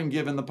I often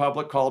give in the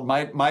public called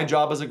My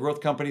Job as a Growth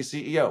Company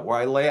CEO, where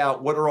I lay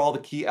out what are all the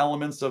key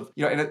elements of,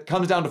 and it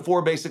comes down to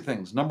 4 basic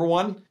things. Number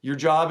 1, your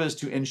job is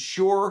to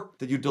ensure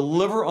that you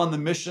deliver on the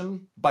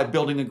mission by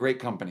building a great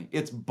company.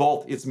 It's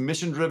both. It's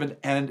mission driven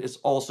and it's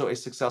also a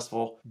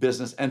successful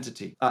business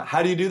entity.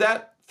 How do you do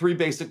that? 3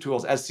 basic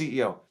tools as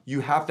CEO. You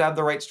have to have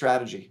the right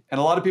strategy. And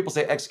a lot of people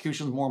say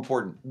execution is more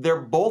important.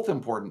 They're both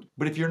important.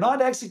 But if you're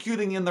not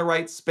executing in the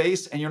right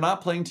space and you're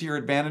not playing to your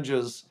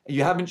advantages,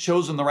 you haven't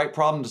chosen the right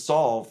problem to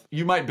solve,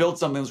 you might build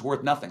something that's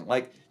worth nothing.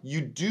 Like,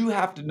 you do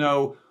have to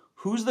know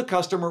who's the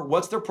customer,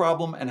 what's their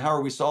problem, and how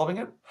are we solving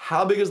it?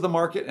 How big is the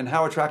market and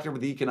how attractive are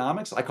the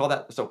economics? I call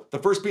that, so the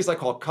first piece I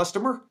call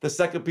customer, the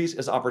second piece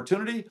is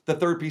opportunity, the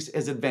third piece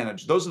is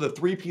advantage. Those are the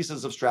 3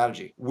 pieces of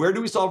strategy. Where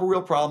do we solve a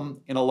real problem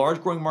in a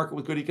large growing market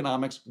with good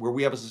economics where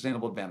we have a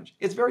sustainable advantage?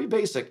 It's very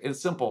basic, it's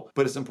simple,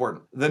 but it's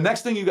important. The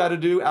next thing you got to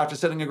do after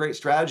setting a great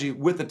strategy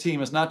with the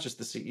team is not just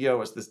the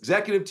CEO, it's the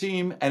executive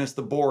team and it's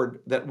the board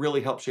that really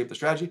helps shape the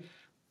strategy.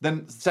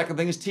 Then the second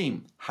thing is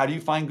team. How do you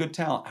find good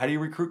talent? How do you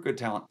recruit good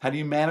talent? How do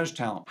you manage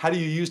talent? How do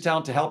you use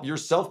talent to help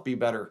yourself be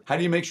better? How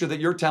do you make sure that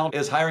your talent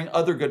is hiring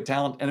other good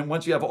talent? And then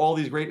once you have all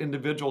these great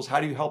individuals,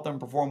 how do you help them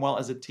perform well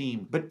as a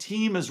team? But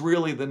team is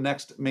really the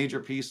next major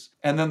piece.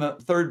 And then the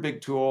third big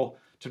tool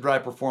to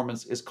drive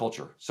performance is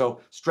culture.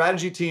 So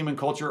strategy, team, and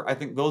culture, I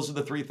think those are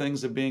the 3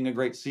 things of being a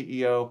great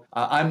CEO.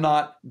 I'm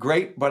not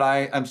great, but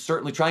I'm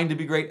certainly trying to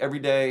be great every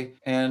day.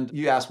 And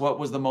you asked what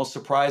was the most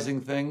surprising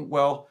thing?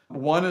 Well,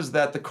 one is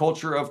that the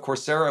culture of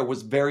Coursera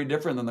was very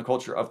different than the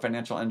culture of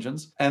Financial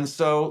Engines. And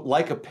so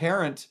like a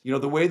parent,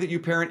 the way that you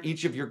parent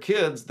each of your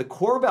kids, the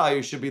core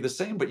values should be the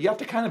same, but you have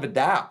to kind of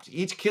adapt.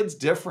 Each kid's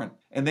different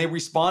and they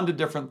respond to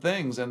different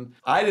things. And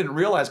I didn't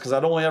realize, because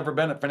I'd only ever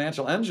been at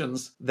Financial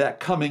Engines, that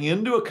coming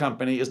into a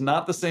company is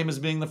not the same as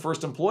being the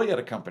first employee at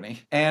a company.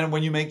 And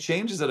when you make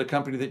changes at a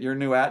company that you're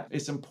new at,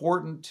 it's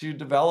important to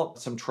develop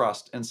some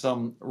trust and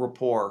some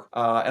rapport.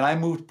 And I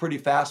moved pretty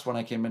fast when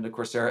I came into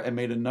Coursera and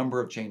made a number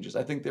of changes.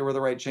 I think they were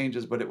the right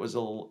changes, but it was a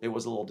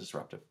little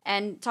disruptive.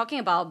 And talking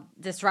about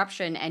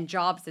disruption and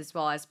jobs as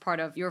well as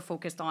part of your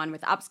focus on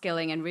with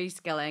upskilling and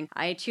reskilling,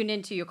 I tuned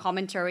into your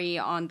commentary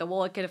on the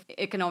World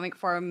Economic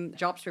Forum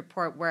jobs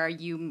report, where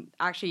you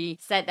actually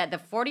said that the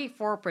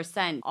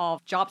 44%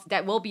 of jobs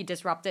that will be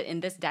disrupted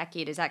in this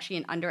decade is actually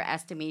an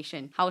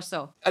underestimation. How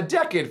so? A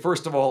decade,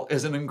 first of all,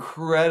 is an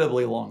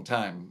incredibly long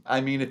time.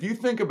 I mean, if you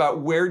think about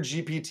where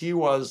GPT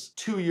was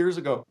 2 years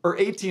ago or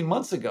 18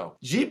 months ago,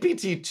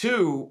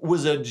 GPT-2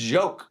 was a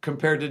joke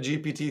compared to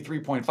GPT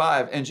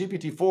 3.5, and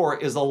GPT-4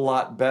 is a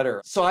lot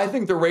better. So I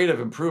think the rate of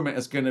improvement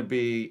is going to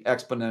be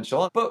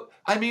exponential. But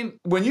I mean,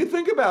 when you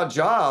think about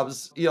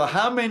jobs,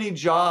 how many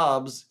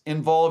jobs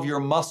involve your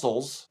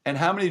muscles and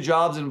how many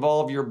jobs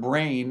involve your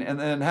brain, and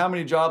then how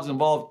many jobs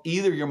involve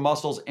either your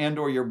muscles and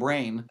or your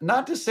brain.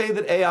 Not to say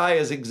that AI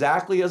is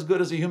exactly as good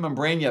as a human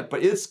brain yet,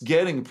 but it's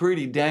getting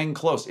pretty dang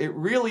close. It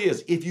really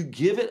is. If you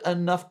give it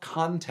enough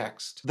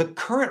context, the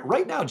current,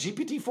 right now,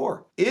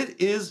 GPT-4, it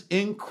is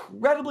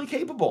incredibly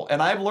capable.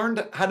 And I've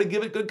learned how to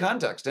give it good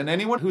context. And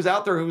anyone who's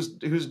out there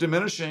who's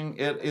diminishing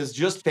it is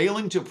just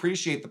failing to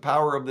appreciate the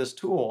power of this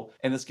tool,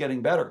 and it's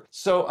getting better.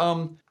 So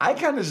I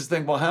kind of just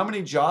think, well, how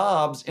many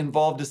jobs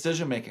involve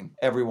decision making,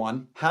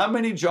 everyone? How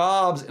many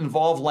jobs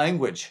involve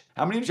language?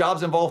 How many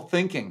jobs involve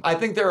thinking? I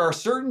think there are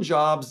certain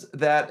jobs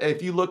that,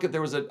 if you look at,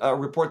 there was a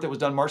report that was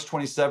done March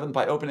 27th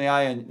by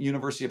OpenAI and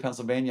University of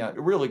Pennsylvania,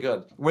 really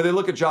good, where they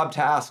look at job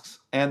tasks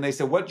and they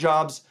said what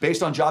jobs,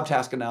 based on job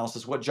task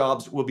analysis, what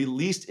jobs will be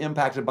least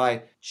impacted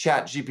by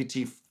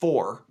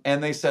ChatGPT-4.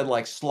 And they said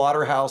like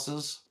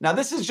slaughterhouses. Now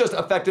this is just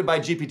affected by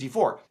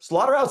GPT-4.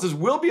 Slaughterhouses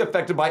will be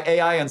affected by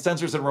AI and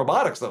sensors and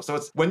robotics though. So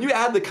it's when you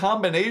add the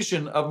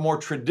combination of more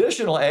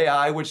traditional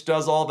AI, which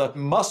does all the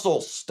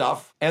muscle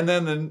stuff, and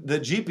then the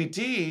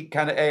GPT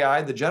kind of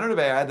AI, the generative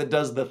AI that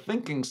does the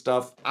thinking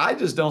stuff, I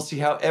just don't see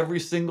how every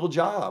single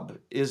job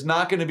is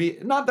not going to be,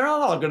 they're not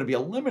all going to be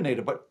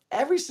eliminated, but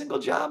every single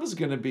job is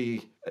going to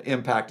be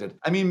impacted.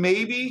 I mean,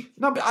 maybe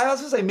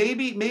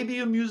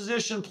a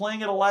musician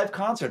playing at a live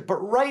concert, but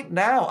right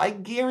now, I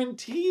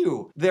guarantee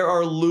you, there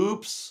are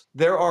loops,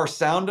 there are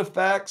sound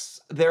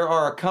effects, there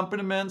are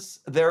accompaniments,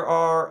 there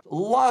are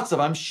lots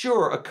of, I'm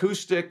sure,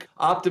 acoustic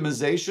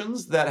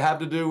optimizations that have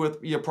to do with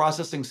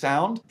processing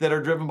sound that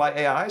are driven by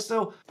AI.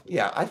 So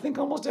yeah, I think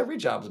almost every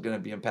job is going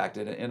to be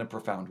impacted in a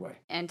profound way.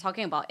 And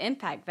talking about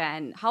impact,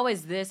 Van, how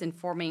is this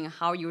informing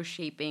how you're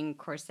shaping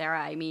Coursera?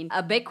 I mean,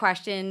 a big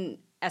question,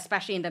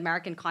 especially in the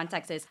American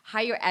context, is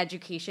higher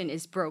education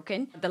is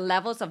broken. The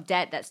levels of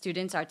debt that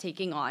students are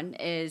taking on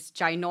is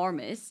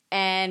ginormous.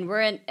 And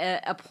we're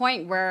at a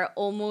point where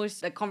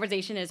almost the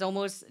conversation is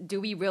almost,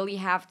 do we really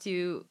have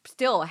to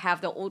still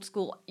have the old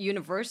school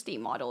university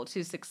model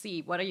to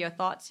succeed? What are your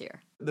thoughts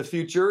here? The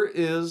future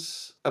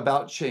is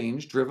about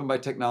change driven by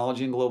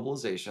technology and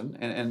globalization.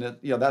 And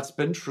that's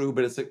been true,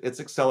 but it's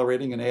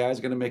accelerating, and AI is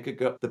going to make it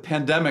go. The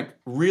pandemic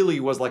really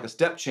was like a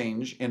step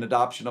change in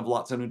adoption of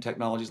lots of new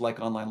technologies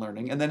like online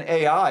learning. And then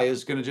AI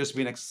is going to just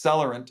be an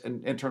accelerant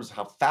in terms of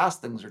how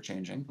fast things are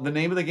changing. The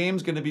name of the game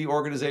is going to be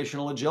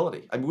organizational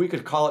agility. I mean, we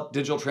could call it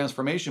digital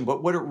transformation,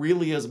 but what it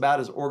really is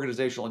about is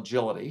organizational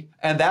agility.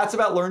 And that's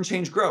about learn,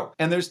 change, grow.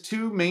 And there's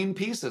two main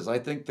pieces. I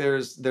think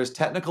there's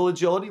technical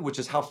agility, which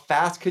is how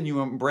fast can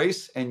you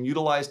embrace and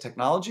utilize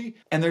technology.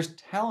 And there's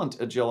talent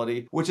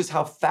agility, which is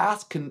how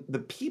fast can the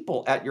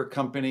people at your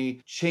company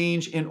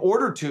change in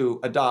order to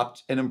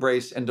adopt and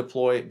embrace and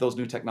deploy those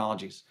new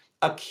technologies.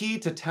 A key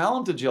to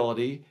talent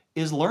agility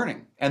is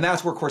learning. And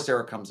that's where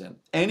Coursera comes in.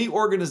 Any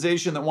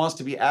organization that wants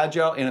to be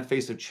agile in a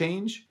face of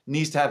change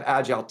needs to have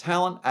agile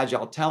talent.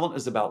 Agile talent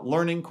is about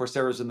learning.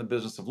 Coursera is in the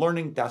business of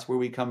learning. That's where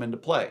we come into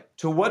play.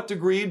 To what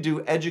degree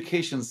do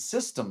education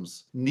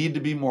systems need to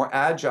be more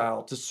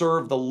agile to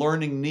serve the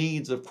learning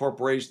needs of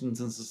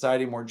corporations and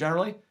society more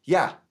generally?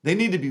 Yeah, they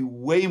need to be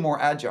way more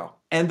agile.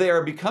 And they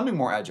are becoming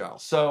more agile.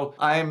 So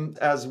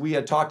as we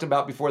had talked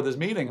about before this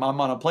meeting,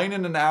 I'm on a plane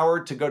in an hour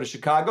to go to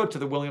Chicago to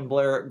the William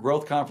Blair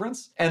Growth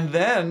Conference. And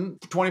then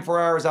 24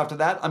 hours after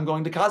that, I'm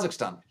going to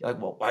Kazakhstan. You're like,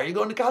 well, why are you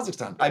going to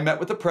Kazakhstan? I met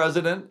with the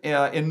president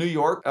in New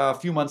York a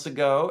few months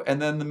ago.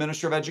 And then the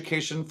Minister of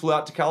Education flew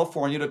out to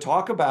California to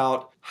talk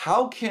about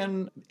how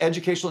can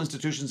educational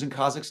institutions in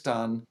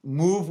Kazakhstan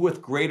move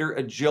with greater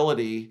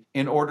agility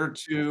in order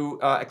to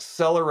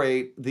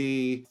accelerate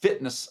the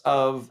fitness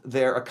of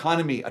their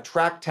economy,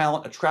 attract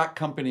talent, attract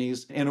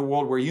companies in a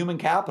world where human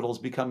capital is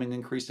becoming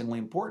increasingly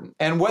important.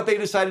 And what they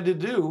decided to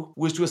do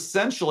was to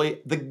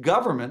essentially, the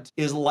government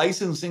is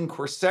licensing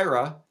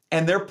Coursera,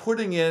 and they're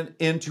putting it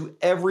into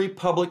every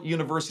public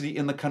university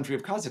in the country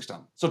of Kazakhstan.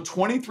 So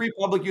 23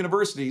 public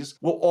universities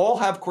will all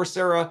have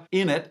Coursera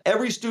in it.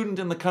 Every student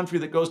in the country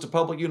that goes to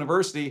public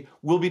university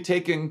will be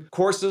taking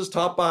courses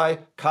taught by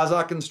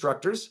Kazakh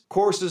instructors,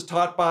 courses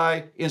taught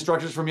by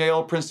instructors from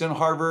Yale, Princeton,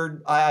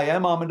 Harvard,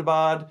 IIM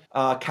Ahmedabad,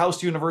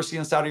 KAUST University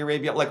in Saudi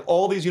Arabia, like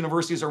all these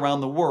universities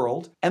around the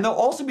world. And they'll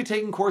also be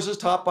taking courses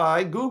taught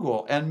by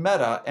Google and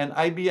Meta and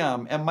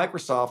IBM and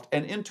Microsoft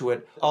and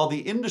Intuit, all the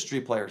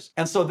industry players.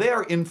 And so they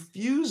are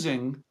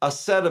infusing a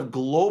set of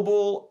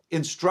global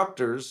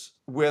instructors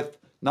with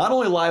not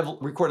only live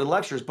recorded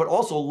lectures, but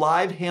also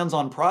live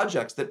hands-on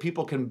projects that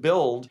people can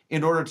build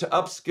in order to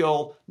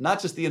upskill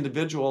not just the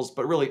individuals,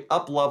 but really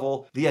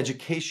up-level the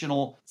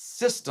educational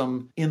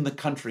system in the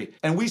country.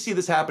 And we see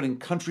this happening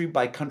country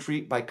by country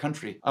by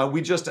country.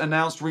 We just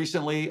announced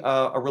recently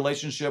a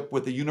relationship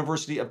with the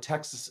University of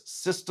Texas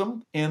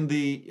system in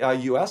the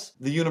US,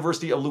 the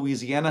University of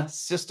Louisiana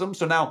system.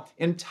 So now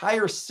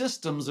entire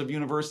systems of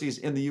universities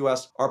in the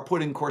US are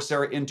putting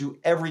Coursera into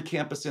every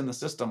campus in the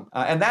system.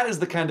 And that is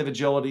the kind of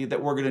agility that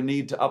we're we're going to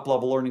need to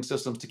up-level learning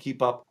systems to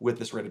keep up with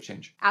this rate of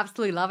change.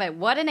 Absolutely love it.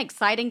 What an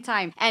exciting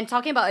time. And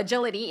talking about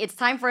agility, it's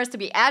time for us to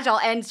be agile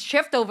and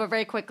shift over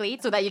very quickly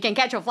so that you can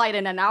catch your flight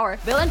in an hour.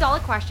 $1 billion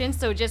question.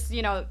 So just,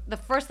 the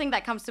first thing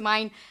that comes to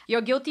mind,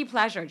 your guilty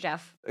pleasure,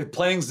 Jeff.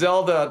 Playing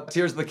Zelda,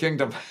 Tears of the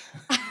Kingdom.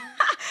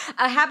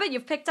 A habit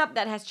you've picked up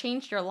that has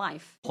changed your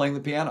life. Playing the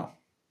piano.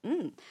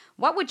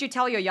 What would you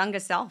tell your younger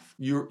self?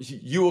 You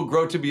will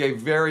grow to be a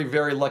very,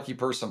 very lucky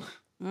person.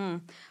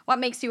 What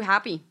makes you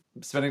happy?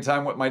 Spending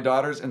time with my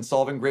daughters and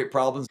solving great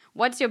problems.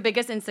 What's your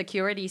biggest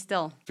insecurity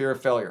still? Fear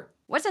of failure.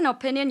 What's an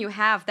opinion you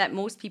have that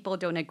most people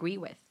don't agree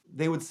with?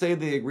 They would say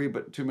they agree,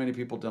 but too many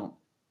people don't.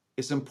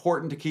 It's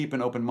important to keep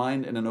an open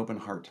mind and an open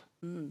heart.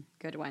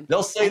 Good one.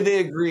 They'll say they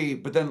agree,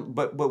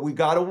 but we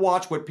got to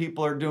watch what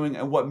people are doing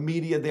and what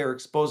media they're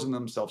exposing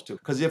themselves to.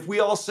 Because if we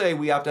all say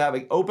we have to have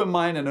an open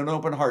mind and an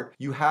open heart,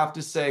 you have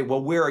to say,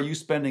 well, where are you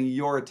spending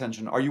your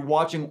attention? Are you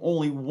watching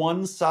only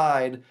one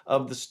side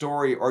of the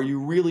story? Or are you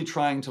really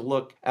trying to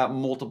look at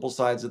multiple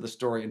sides of the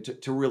story and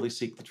to really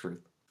seek the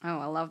truth? Oh,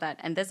 I love that.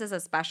 And this is a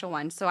special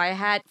one. So I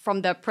had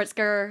from the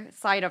Pritzker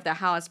side of the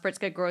house,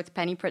 Pritzker Growth,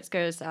 Penny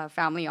Pritzker's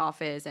family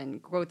office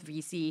and Growth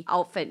VC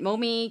outfit.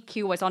 Momi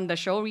Q was on the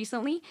show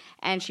recently,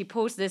 and she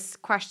posed this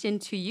question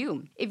to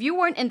you. If you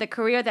weren't in the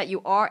career that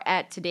you are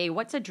at today,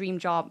 what's a dream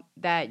job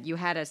that you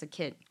had as a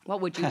kid? What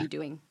would you be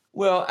doing?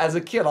 Well, as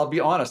a kid, I'll be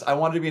honest, I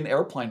wanted to be an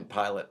airplane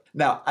pilot.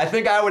 Now, I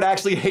think I would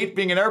actually hate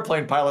being an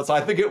airplane pilot, so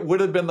I think it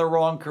would have been the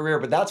wrong career,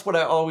 but that's what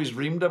I always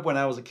dreamed of when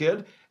I was a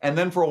kid. And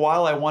then for a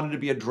while, I wanted to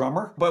be a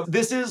drummer. But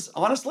this is,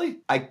 honestly,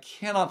 I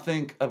cannot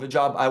think of a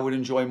job I would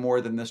enjoy more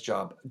than this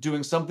job.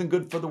 Doing something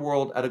good for the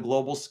world at a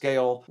global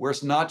scale, where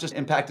it's not just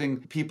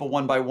impacting people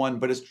one by one,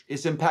 but it's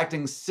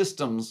impacting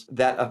systems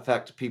that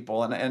affect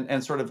people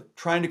and sort of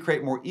trying to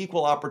create more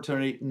equal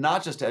opportunity,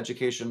 not just to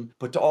education,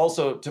 but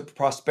also to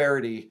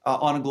prosperity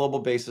on a global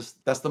basis.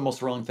 That's the most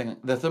thrilling thing.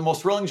 That's the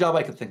most thrilling job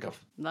I could think of.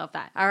 Love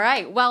that. All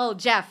right. Well,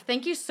 Jeff,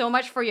 thank you so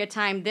much for your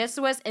time. This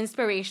was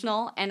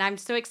inspirational, and I'm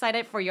so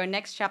excited for your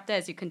next chapter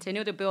as you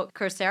continue to build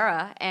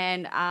Coursera,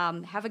 and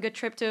have a good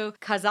trip to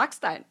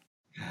Kazakhstan.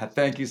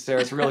 Thank you,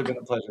 Sarah. It's really been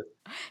a pleasure.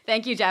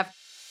 Thank you, Jeff.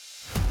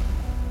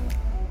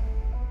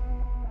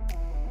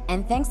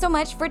 And thanks so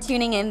much for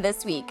tuning in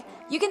this week.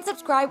 You can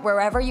subscribe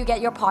wherever you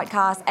get your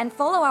podcasts and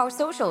follow our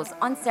socials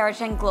on Sarah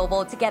Chen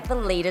Global to get the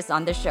latest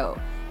on the show.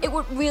 It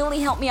would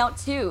really help me out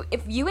too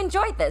if you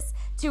enjoyed this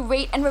to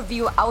rate and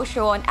review our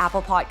show on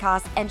Apple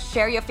Podcasts and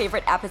share your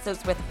favorite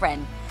episodes with a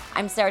friend.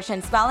 I'm Sarah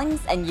Chen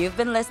Spellings, and you've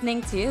been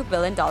listening to $1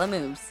 Billion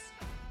Moves.